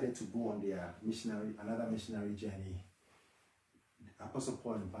decided to go on their another missionary journey, Apostle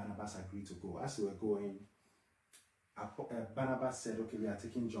Paul and Barnabas agreed to go. As they were going, Barnabas said, okay, we are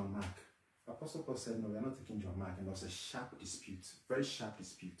taking John Mark. Apostle Paul said, no, we are not taking John Mark. And there was a sharp dispute, very sharp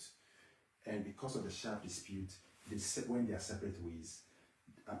dispute. And because of the sharp dispute, they went their separate ways.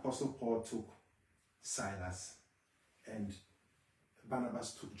 Apostle Paul took Silas, and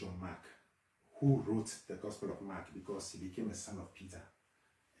Barnabas took John Mark, who wrote the Gospel of Mark because he became a son of Peter.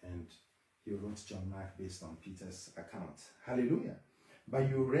 And he wrote John Mark based on Peter's account. Hallelujah. But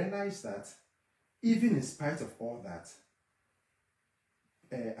you realize that even in spite of all that,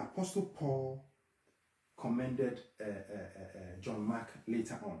 Apostle Paul commended John Mark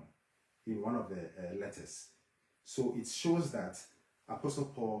later on in one of the letters. So it shows that Apostle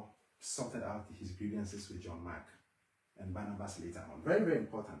Paul sorted out his grievances with John Mark and Barnabas later on. Very, very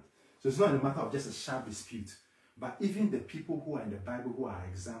important. So it's not a matter of just a sharp dispute, but even the people who are in the Bible who are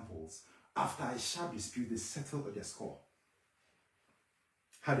examples, after a sharp dispute, they settle their score.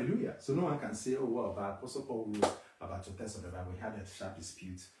 Hallelujah. So no one can say, oh, well, but Apostle Paul wrote about the test of the Bible. We had a sharp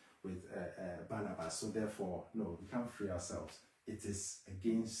dispute with Barnabas, so therefore, no, we can't free ourselves. It is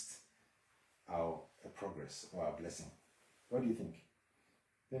against our progress or our blessing. What do you think?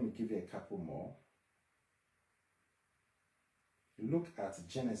 Let me give you a couple more. Look at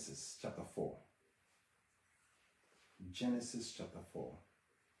Genesis chapter 4. Genesis chapter 4.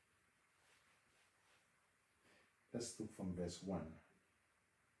 Let's look from verse 1.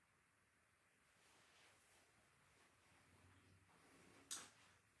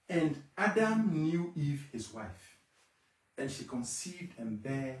 And Adam knew Eve, his wife, and she conceived and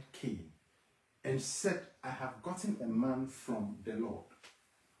bare Cain, and said, I have gotten a man from the Lord.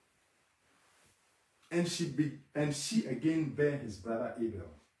 And she again bare his brother Abel.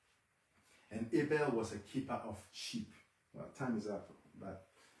 And Abel was a keeper of sheep. Well, time is up, but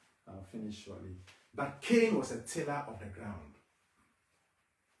I'll finish shortly. But Cain was a tiller of the ground.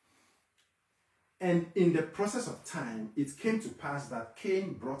 And in the process of time, it came to pass that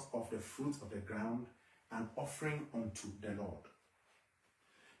Cain brought of the fruit of the ground an offering unto the Lord.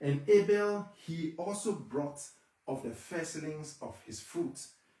 And Abel, he also brought of the firstlings of his fruit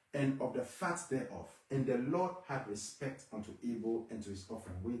and of the fat thereof. And the Lord had respect unto Abel and to his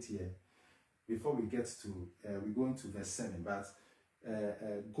offering. Wait here. Before we get to, we're going to verse 7, but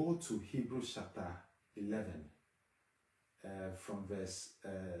go to Hebrews chapter 11 from verse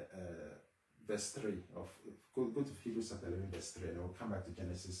 3. Go to Hebrews chapter 11, verse 3, and we'll come back to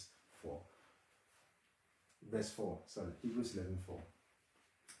Genesis 4. Verse 4, sorry, Hebrews 11, 4.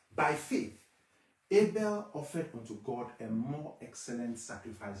 By faith, Abel offered unto God a more excellent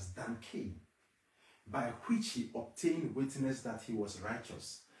sacrifice than Cain, by which he obtained witness that he was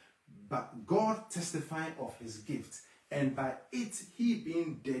righteous, but God testifying of his gift, and by it he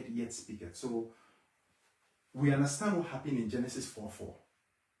being dead yet speaketh. So we understand what happened in Genesis 4:4.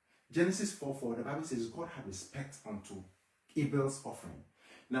 Genesis 4:4, the Bible says God had respect unto Abel's offering.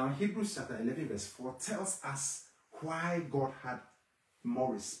 Now Hebrews chapter 11 verse 4 tells us why God had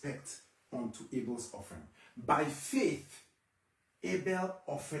more respect unto Abel's offering. By faith, Abel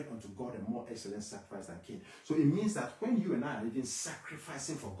offered unto God a more excellent sacrifice than Cain. So it means that when you and I are even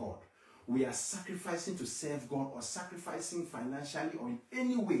sacrificing for God, we are sacrificing to serve God or sacrificing financially or in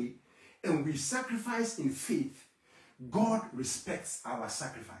any way, and we sacrifice in faith, God respects our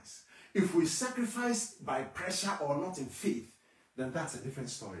sacrifice. If we sacrifice by pressure or not in faith, then that's a different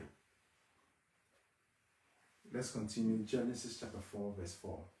story. Let's continue. Genesis chapter 4, verse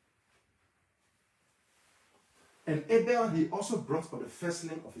 4. And Abel, he also brought of the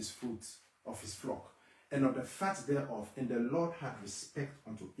firstling of his fruit, of his flock, and of the fat thereof, and the Lord had respect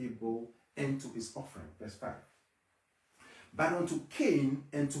unto Abel and to his offering. Verse 5. But unto Cain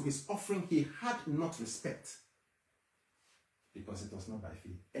and to his offering he had not respect, because it was not by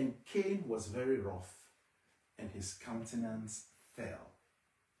faith. And Cain was very wroth, and his countenance fell.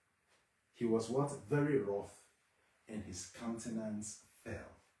 He was what? Very wroth, and his countenance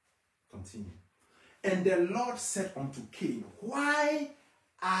fell. Continue. And the Lord said unto Cain, why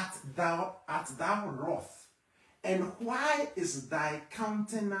art thou wroth? And why is thy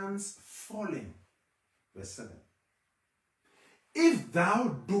countenance fallen? Verse 7. If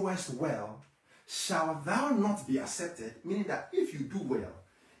thou doest well, shall thou not be accepted? Meaning that if you do well,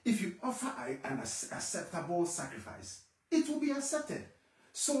 if you offer an acceptable sacrifice, it will be accepted.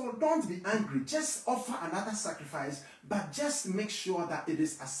 So don't be angry. Just offer another sacrifice, but just make sure that it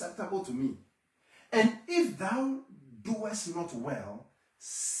is acceptable to me. And if thou doest not well,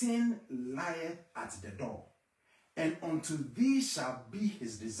 sin lieth at the door, and unto thee shall be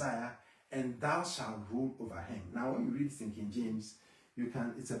his desire, and thou shalt rule over him. Now, when you read it in King James,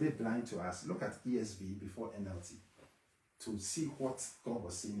 it's a bit blind to us. Look at ESV before NLT to see what God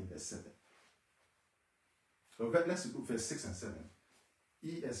was saying in verse 7. So let's go verse 6 and 7.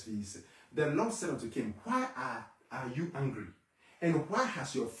 ESV says, the Lord said unto Cain, why are you angry? And why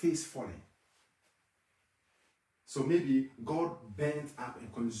has your face fallen? So maybe God burnt up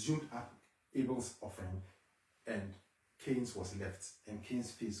and consumed up Abel's offering, and Cain's was left, and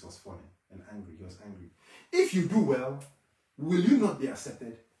Cain's face was fallen and angry. He was angry. If you do well, will you not be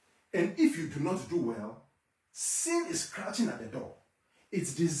accepted? And if you do not do well, sin is crouching at the door.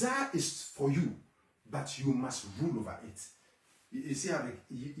 Its desire is for you, but you must rule over it. You see how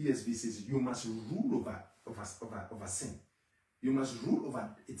the ESV says, you must rule over sin. You must rule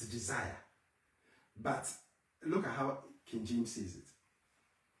over its desire. But look at how King James says it.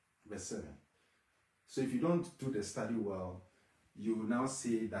 Verse 7. So if you don't do the study well, you will now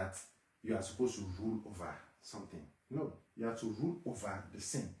say that you are supposed to rule over something. No, you are to rule over the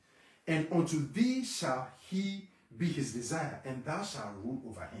sin. And unto thee shall he be his desire, and thou shalt rule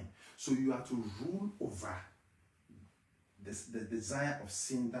over him. So you are to rule over the desire of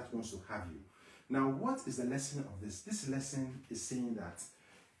sin that wants to have you. Now, what is the lesson of this? This lesson is saying that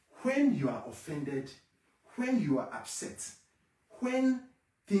when you are offended, when you are upset, when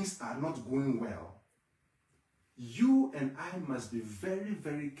things are not going well, you and I must be very,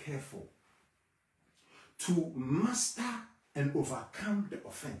 very careful to master and overcome the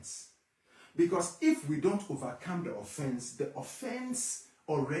offense. Because if we don't overcome the offense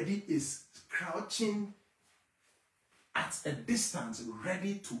already is crouching at a distance,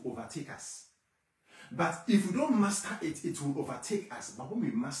 ready to overtake us. But if we don't master it, it will overtake us. But when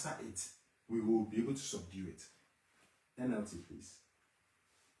we master it, we will be able to subdue it. NLT, please.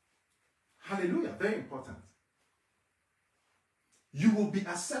 Hallelujah. Very important. You will be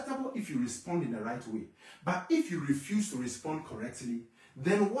acceptable if you respond in the right way. But if you refuse to respond correctly,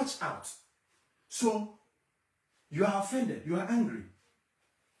 then watch out. So, you are offended. You are angry.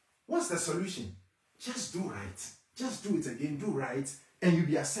 What's the solution? Just do right. Just do it again. Do right. And you'll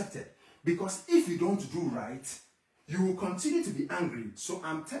be accepted. Because if you don't do right, you will continue to be angry. So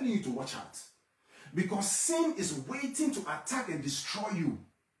I'm telling you to watch out. Because sin is waiting to attack and destroy you.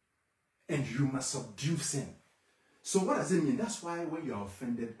 And you must subdue sin. So what does it mean? That's why when you are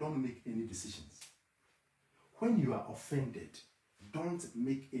offended, don't make any decisions. When you are offended, don't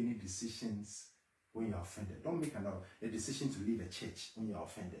make any decisions when you are offended. Don't make a decision to leave a church when you are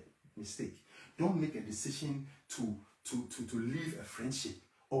offended. Mistake. Don't make a decision to leave a friendship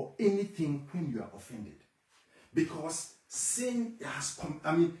or anything when you are offended. Because sin has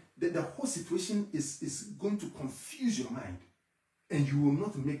the whole situation is going to confuse your mind and you will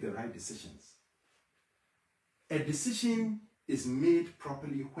not make the right decisions. A decision is made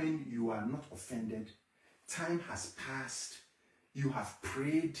properly when you are not offended. Time has passed. You have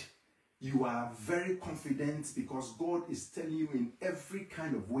prayed. You are very confident because God is telling you in every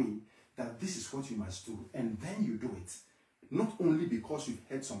kind of way that this is what you must do. And then you do it. Not only because you've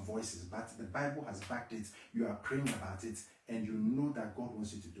heard some voices, but the Bible has backed it. You are praying about it and you know that God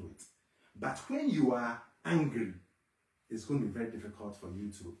wants you to do it. But when you are angry, it's going to be very difficult for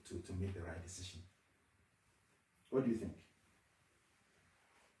you to make the right decision. What do you think?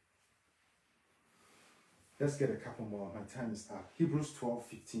 Let's get a couple more. My time is up. Hebrews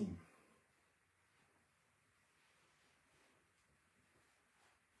 12:15.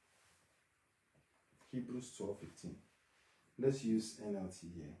 Hebrews 12:15. Let's use NLT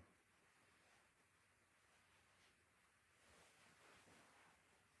here.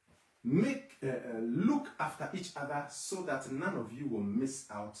 Look after each other so that none of you will miss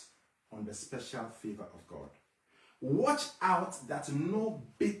out on the special favor of God. Watch out that no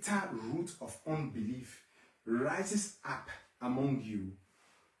bitter root of unbelief rises up among you,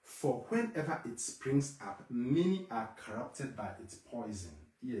 for whenever it springs up, many are corrupted by its poison.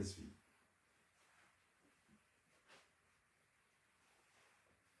 ESV.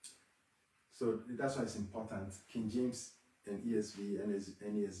 So that's why it's important. King James and ESV and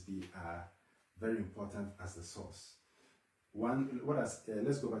NASB are very important as the source.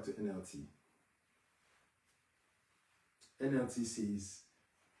 Let's go back to NLT. NLT says,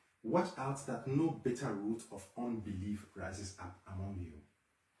 watch out that no bitter root of unbelief rises up among you.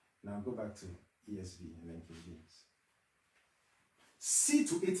 Now go back to ESV and then King James. See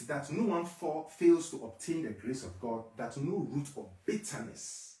to it that no one fails to obtain the grace of God, that no root of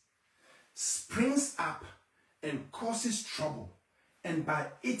bitterness springs up and causes trouble, and by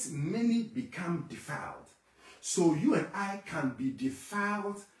it many become defiled. So you and I can be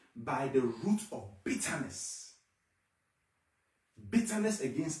defiled by the root of bitterness. Bitterness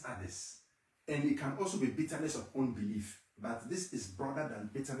against others. And it can also be bitterness of unbelief. But this is broader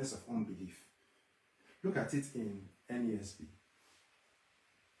than bitterness of unbelief. Look at it in NASB.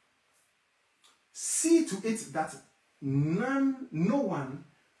 See to it that no one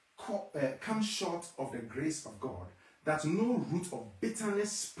comes short of the grace of God, that no root of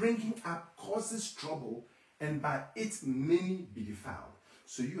bitterness springing up causes trouble, and by it many be defiled.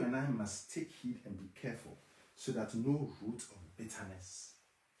 So you and I must take heed and be careful, so that no root of bitterness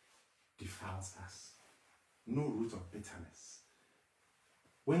defiles us. No root of bitterness.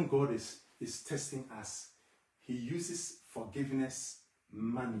 When God is testing us, he uses forgiveness,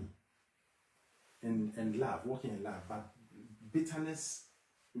 money, and love, walking in love. But bitterness,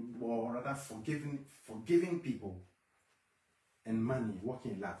 or rather forgiving people, and money,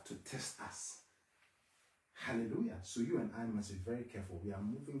 walking in love, to test us. Hallelujah. So you and I must be very careful. We are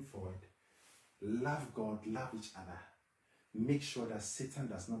moving forward. Love God, love each other. Make sure that Satan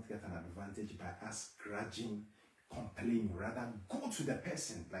does not get an advantage by us grudging, complaining. Rather, go to the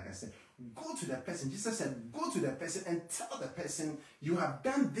person. Like I said, go to the person. Jesus said, go to the person and tell the person, you have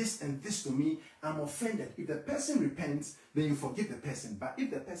done this and this to me. I'm offended. If the person repents, then you forgive the person. But if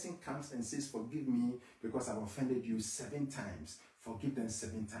the person comes and says, forgive me because I've offended you 7 times, forgive them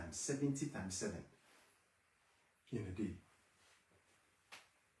 7 times, 70 times 7 in a day.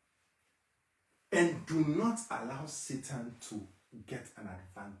 And do not allow Satan to get an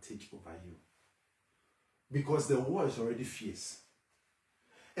advantage over you. Because the war is already fierce.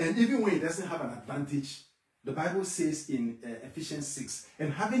 And even when it doesn't have an advantage, the Bible says in Ephesians 6,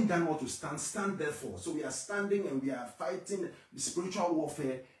 and having done what to stand, stand therefore. So we are standing and we are fighting spiritual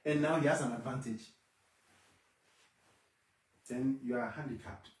warfare, and now he has an advantage. Then you are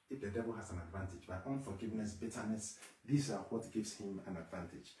handicapped if the devil has an advantage. By unforgiveness, bitterness, these are what gives him an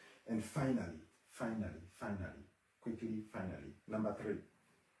advantage. And finally, number 3.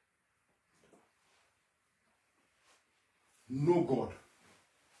 Know God.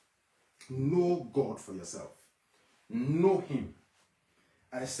 Know God for yourself. Know him.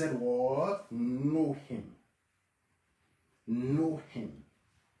 I said what? Know him. Know him.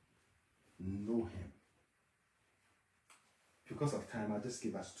 Know him. Because of time, I'll just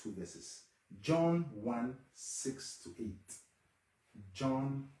give us 2 verses. John 1, 6 to 8.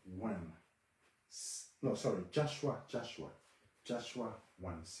 Joshua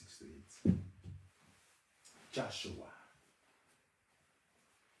 1, 6 to 8. Joshua.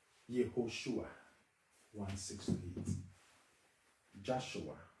 Yehoshua 1, 6 to 8.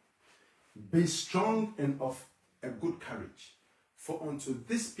 Joshua. Be strong and of a good courage, for unto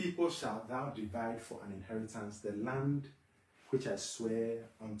this people shalt thou divide for an inheritance the land which I swear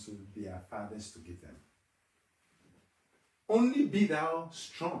unto their fathers to give them. Only be thou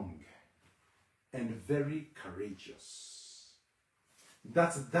strong and very courageous,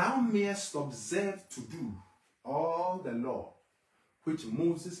 that thou mayest observe to do all the law which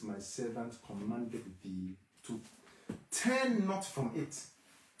Moses my servant commanded thee, to turn not from it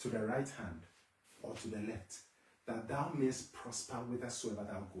to the right hand or to the left, that thou mayest prosper whithersoever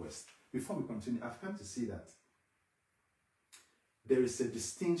thou goest. Before we continue, I've come to see that there is a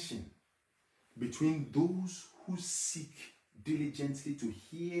distinction between those who seek diligently to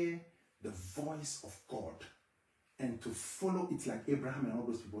hear the voice of God and to follow it like Abraham and all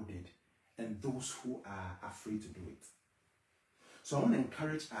those people did, and those who are afraid to do it. So I want to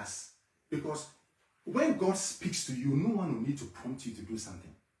encourage us, because when God speaks to you, no one will need to prompt you to do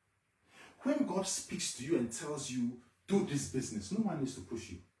something. When God speaks to you and tells you, do this business, no one needs to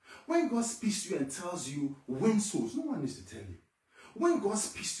push you. When God speaks to you and tells you, win souls, no one needs to tell you. When God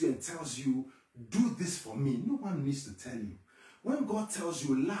speaks to you and tells you, do this for me, no one needs to tell you. When God tells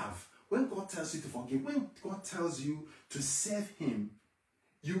you love, when God tells you to forgive, when God tells you to serve him,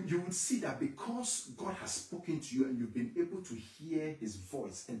 you would see that because God has spoken to you and you've been able to hear his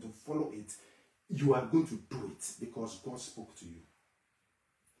voice and to follow it, you are going to do it because God spoke to you.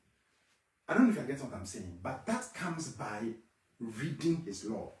 I don't know if I get what I'm saying, but that comes by reading his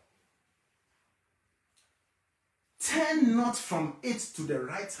law. turn not from it to the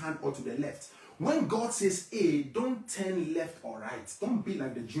right hand or to the left. When God says A, don't turn left or right. Don't be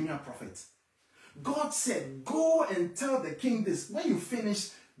like the junior prophet. God said, go and tell the king this. When you finish,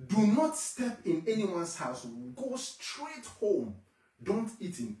 do not step in anyone's house. Go straight home. Don't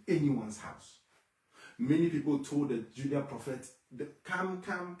eat in anyone's house. Many people told the junior prophet, come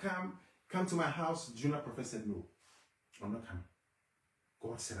to my house. The junior prophet said, no, I'm not coming.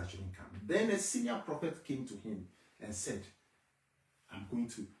 God said I shouldn't come. Then a senior prophet came to him and said, I'm going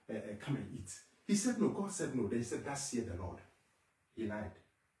to come and eat. He said no. God said no. Then he said, thus saith the Lord. He lied.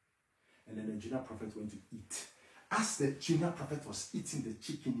 And then the junior prophet went to eat. As the junior prophet was eating the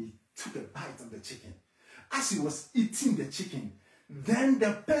chicken, he took a bite of the chicken. As he was eating the chicken, then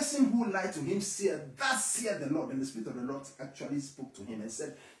the person who lied to him said, thus saith the Lord. And the Spirit of the Lord actually spoke to him and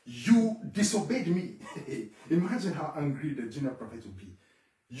said, you disobeyed me. Imagine how angry the junior prophet would be.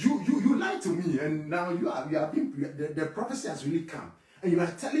 You lied to me, and now you are being, the prophecy has really come, and you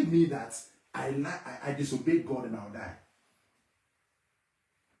are telling me that I disobeyed God and I'll die.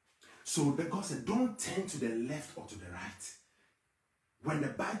 So the God said, don't turn to the left or to the right. When the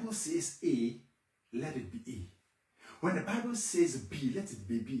Bible says A, let it be A. When the Bible says B, let it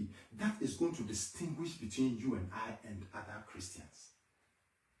be B. That is going to distinguish between you and I and other Christians.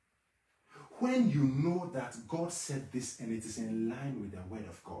 When you know that God said this and it is in line with the word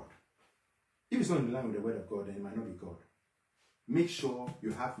of God. If it's not in line with the word of God, then it might not be God. Make sure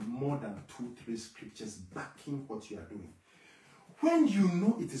you have more than 2-3 scriptures backing what you are doing. When you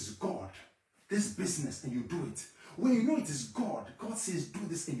know it is God, this business, and you do it. When you know it is God, God says do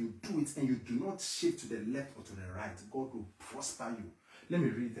this and you do it, and you do not shift to the left or to the right, God will prosper you. Let me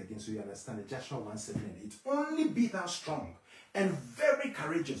read it again so you understand it. Joshua 1:7-8. Only be thou strong and very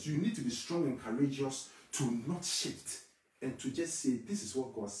courageous. You need to be strong and courageous to not shift and to just say, this is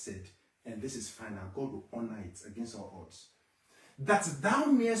what God said, and this is final. God will honor it against all odds. That thou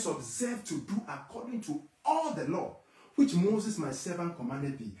mayest observe to do according to all the law, which Moses my servant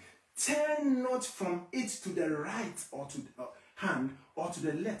commanded thee. Turn not from it to the right or to the hand or to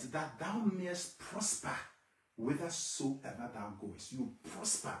the left, that thou mayest prosper whithersoever thou goest. You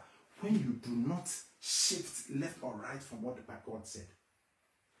prosper when you do not shift left or right from what God said.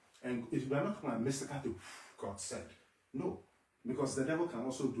 And we are not going to mystical to God said. No, because the devil can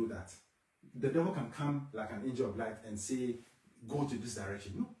also do that. The devil can come like an angel of light and say, go to this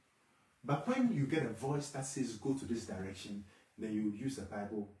direction. No. But when you get a voice that says, go to this direction, then you use the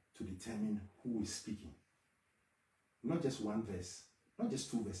Bible to determine who is speaking. Not just one verse, not just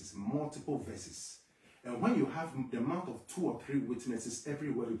 2 verses, multiple verses. And when you have the amount of 2 or 3 witnesses, every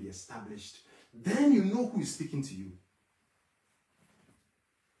word will be established. Then you know who is speaking to you.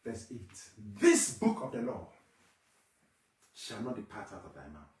 Verse 8. This book of the law shall not depart out of thy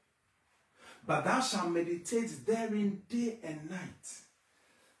mouth, but thou shalt meditate therein day and night,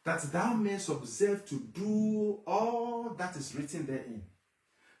 that thou mayest observe to do all that is written therein.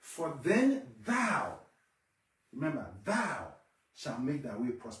 For then thou, remember, thou shalt make thy way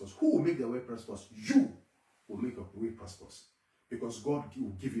prosperous. Who will make thy way prosperous? You will make your way prosperous. Because God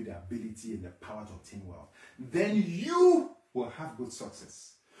will give you the ability and the power to obtain wealth. Then you will have good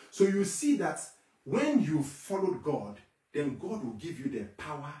success. So you see that when you followed God, then God will give you the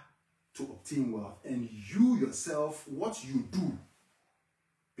power to obtain wealth. And you yourself, what you do,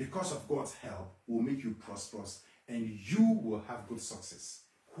 because of God's help, will make you prosperous. And you will have good success.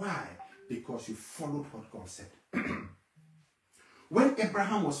 Why? Because you followed what God said. When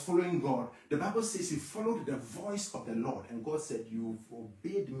Abraham was following God, the Bible says he followed the voice of the Lord. And God said, you've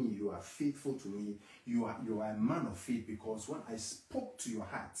obeyed me. You are faithful to me. You are a man of faith, because when I spoke to your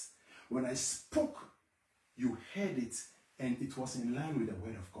heart, when I spoke, you heard it, and it was in line with the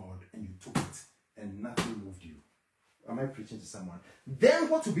word of God, and you took it, and nothing moved you. Am I preaching to someone? Then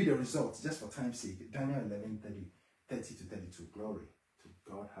what will be the result? Just for time's sake, Daniel 11:30-32. Glory to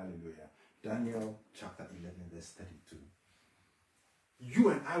God. Hallelujah. Daniel chapter 11, verse 32. You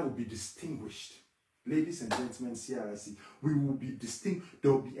and I will be distinguished. Ladies and gentlemen, CRIC, we will be distinct.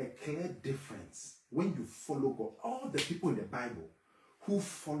 There will be a clear difference when you follow God. All the people in the Bible who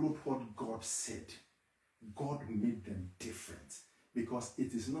followed what God said, God made them different, because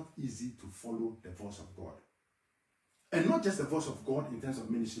it is not easy to follow the voice of God. And not just the voice of God in terms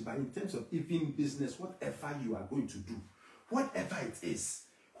of ministry, but in terms of even business, whatever you are going to do, whatever it is,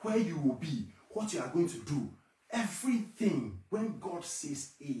 where you will be, what you are going to do, everything, when God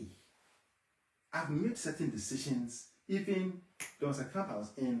says A. I've made certain decisions. Even there was a camp I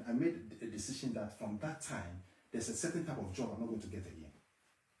was in, I made a decision that from that time, there's a certain type of job I'm not going to get again.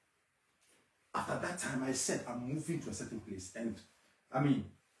 After that time, I said, I'm moving to a certain place. And I mean,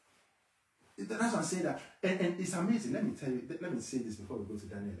 That's what I'm saying. That, and it's amazing. Let me tell you, let me say this before we go to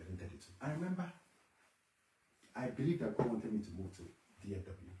Daniel 11:32. I remember, I believe that God wanted me to move to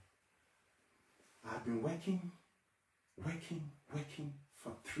DFW. I've been working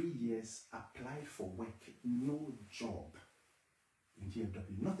for 3 years, applied for work, no job in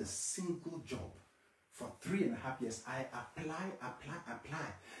DFW, not a single job. For 3.5 years, I apply.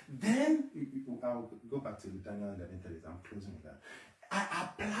 Then, I'll go back to Daniel 11:30. I'm closing with that. I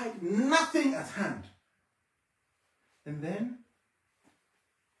applied, nothing at hand. And then,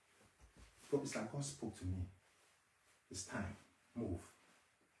 it's like God spoke to me. It's time, move.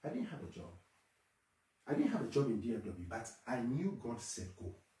 I didn't have a job. I didn't have a job in DFW, but I knew God said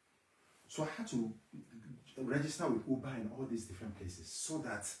go. So I had to register with Uber and all these different places so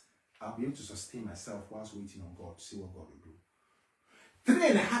that I'll be able to sustain myself whilst waiting on God to see what God will do.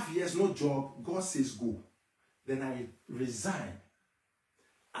 3.5 years, no job. God says go. Then I resign.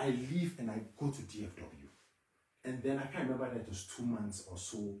 I leave and I go to DFW. And then I can't remember that it was 2 months or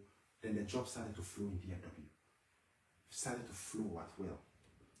so. Then the job started to flow in DFW. Started to flow at will.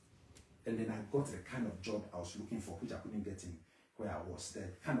 And then I got the kind of job I was looking for, which I couldn't get in where I was. The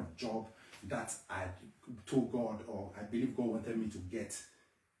kind of job that I told God, or I believe God wanted me to get,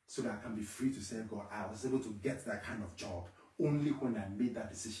 so that I can be free to serve God. I was able to get that kind of job only when I made that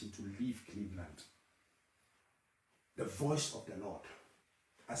decision to leave Cleveland. The voice of the Lord.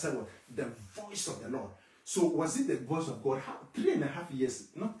 I said, what? The voice of the Lord. So was it the voice of God? 3.5 years,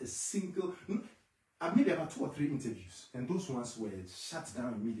 not a single. I made about 2 or 3 interviews, and those ones were shut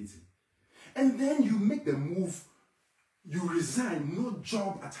down immediately. And then you make the move, you resign, no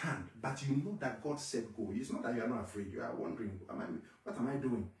job at hand, but you know that God said go. It's not that you are not afraid. You are wondering, what am I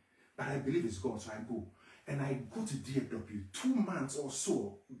doing? But I believe it's God, so I go. And I go to DFW, 2 months or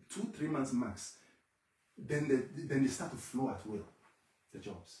so, 2-3 months max. Then they start to flow at will, the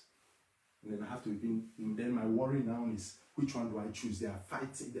jobs. And then I have to, then my worry now is, which one do I choose? They are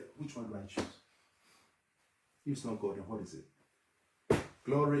fighting, which one do I choose? If it's not God, then what is it?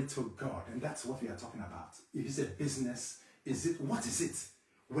 Glory to God. And that's what we are talking about. If it's a business, what is it?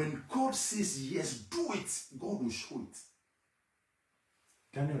 When God says yes, do it, God will show it.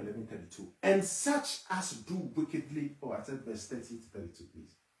 Daniel 11:32. And such as do wickedly, I said verse 30 to 32,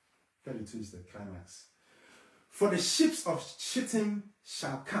 please. 32 is the climax. For the ships of Shittim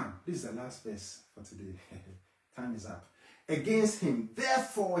shall come. This is the last verse for today. Time is up. Against him.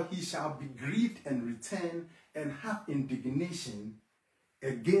 Therefore he shall be grieved and return and have indignation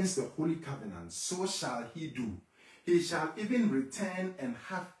against the holy covenant. So shall he do. He shall even return and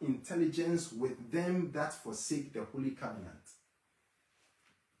have intelligence with them that forsake the holy covenant.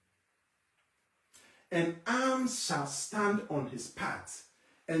 And arms shall stand on his path,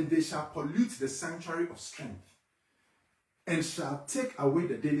 and they shall pollute the sanctuary of strength, and shall take away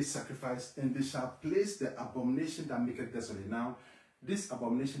the daily sacrifice, and they shall place the abomination that maketh desolate. Now, this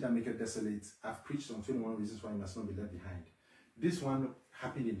abomination that maketh desolate, I've preached on 21 reasons why it must not be left behind. This one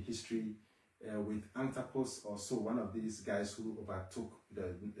happened in history with Antipas, also one of these guys who overtook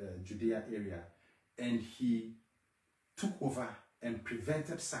the Judea area, and he took over and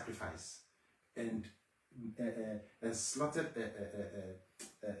prevented sacrifice and slaughtered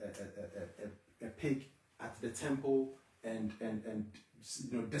a pig at the temple and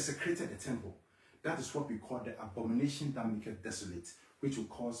desecrated the temple. That is what we call the abomination that maketh desolate, which will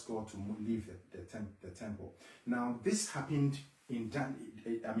cause God to leave the temple. Now, this happened in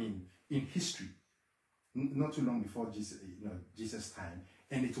history, not too long before Jesus' time,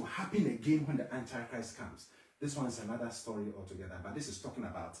 and it will happen again when the Antichrist comes. This one is another story altogether, but this is talking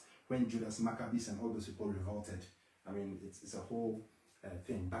about when Judas Maccabees and all those people revolted. It's a whole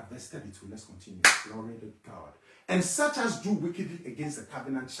thing. But verse 32, let's continue. Glory to God. And such as do wickedly against the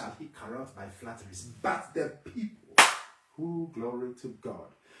covenant shall he corrupt by flatteries. But the people who, glory to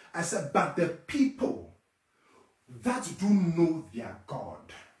God. I said, but the people that do know their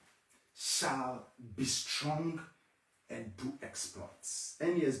God shall be strong and do exploits.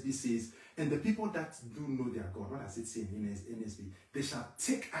 NESB says, and the people that do know their God, what does it say in NESB? They shall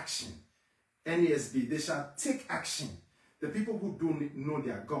take action. NESB, they shall take action. The people who don't know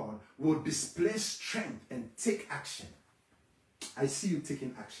their God will display strength and take action. I see you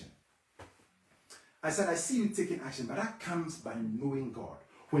taking action. I said, I see you taking action, but that comes by knowing God.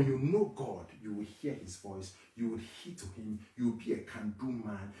 When you know God, you will hear his voice. You will heed to him. You will be a can-do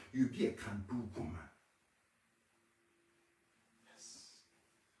man. You will be a can-do woman.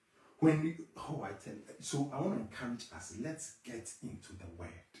 So I want to encourage us, let's get into the word.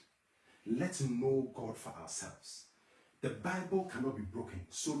 Let's know God for ourselves. The Bible cannot be broken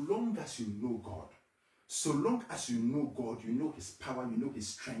so long as you know God. So long as you know God, you know his power, you know his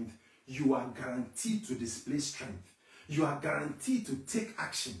strength, you are guaranteed to display strength. You are guaranteed to take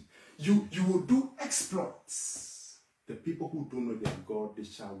action. You will do exploits. The people who don't know their God, they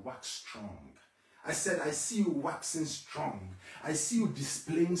shall wax strong. I said, I see you waxing strong. I see you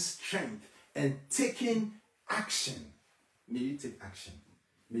displaying strength and taking action. May you take action.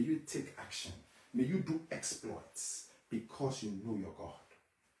 May you take action. May you do exploits because you know your God.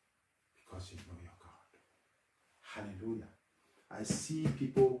 Because you know your God. Hallelujah. I see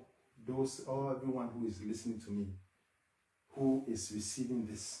people, everyone who is listening to me, who is receiving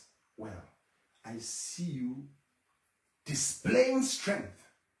this well. I see you displaying strength,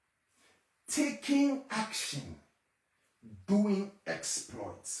 taking action, doing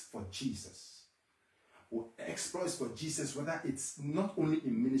exploits for Jesus. Exploits for Jesus, whether it's not only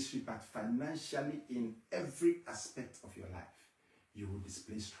in ministry, but financially in every aspect of your life. You will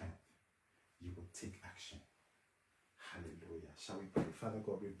display strength. You will take action. Hallelujah. Shall we pray? Father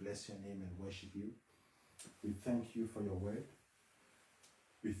God, we bless your name and worship you. We thank you for your word.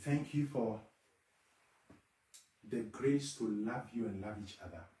 We thank you for the grace to love you and love each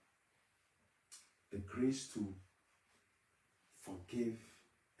other. The grace to forgive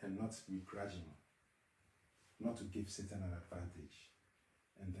and not be grudging. Not to give Satan an advantage.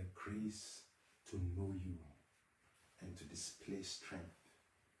 And the grace to know you and to display strength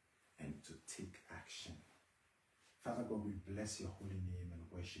and to take action. Father God, we bless your holy name and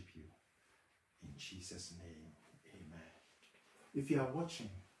worship you. In Jesus' name, amen. If you are watching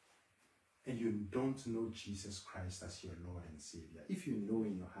and you don't know Jesus Christ as your Lord and Savior, if you know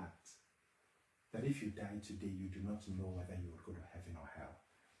in your heart that if you die today, you do not know whether you will go to heaven or hell,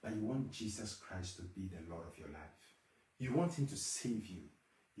 but you want Jesus Christ to be the Lord of your life, you want him to save you,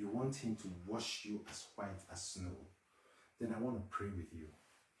 you want him to wash you as white as snow, then I want to pray with you.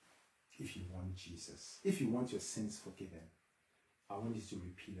 If you want Jesus, if you want your sins forgiven, I want you to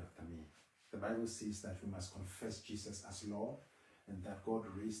repeat after me. The Bible says that we must confess Jesus as Lord and that God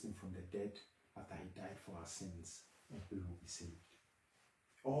raised him from the dead after he died for our sins, and we will be saved.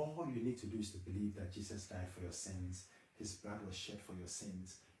 All you need to do is to believe that Jesus died for your sins, his blood was shed for your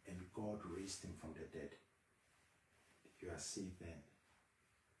sins, and God raised him from the dead. You are saved then.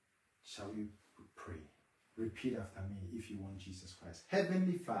 Shall we pray? Repeat after me if you want Jesus Christ.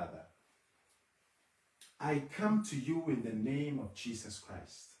 Heavenly Father, I come to you in the name of Jesus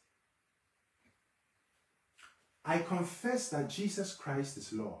Christ. I confess that Jesus Christ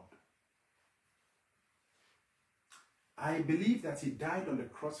is Lord. I believe that he died on the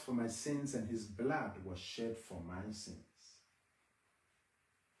cross for my sins and his blood was shed for my sins.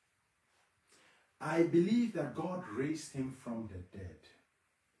 I believe that God raised him from the dead.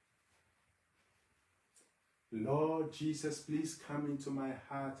 Lord Jesus, please come into my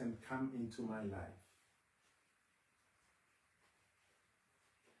heart and come into my life.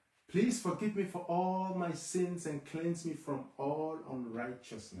 Please forgive me for all my sins and cleanse me from all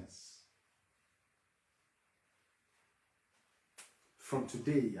unrighteousness. From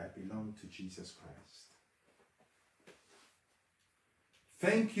today, I belong to Jesus Christ.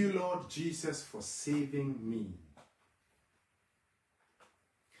 Thank you, Lord Jesus, for saving me.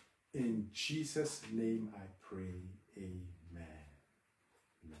 In Jesus' name I pray, amen.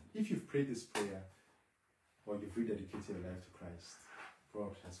 If you've prayed this prayer or you've rededicated your life to Christ,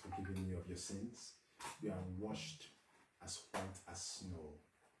 God has forgiven you of your sins. You are washed as white as snow,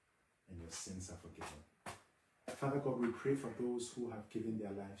 and your sins are forgiven. Father God, we pray for those who have given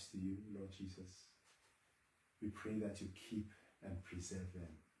their lives to you, Lord Jesus. We pray that you keep and preserve them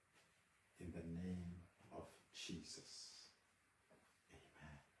in the name of Jesus.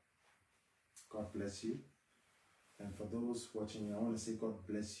 Amen. God bless you. And for those watching, I want to say God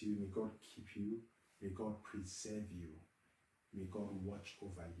bless you. May God keep you. May God preserve you. May God watch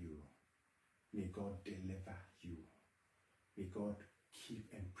over you. May God deliver you. May God keep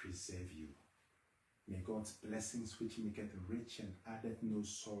and preserve you. May God's blessings, which maketh rich and addeth no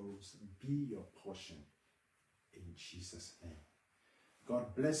sorrows, be your portion. In Jesus' name.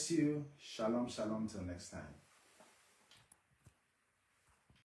 God bless you. Shalom, shalom. Till next time.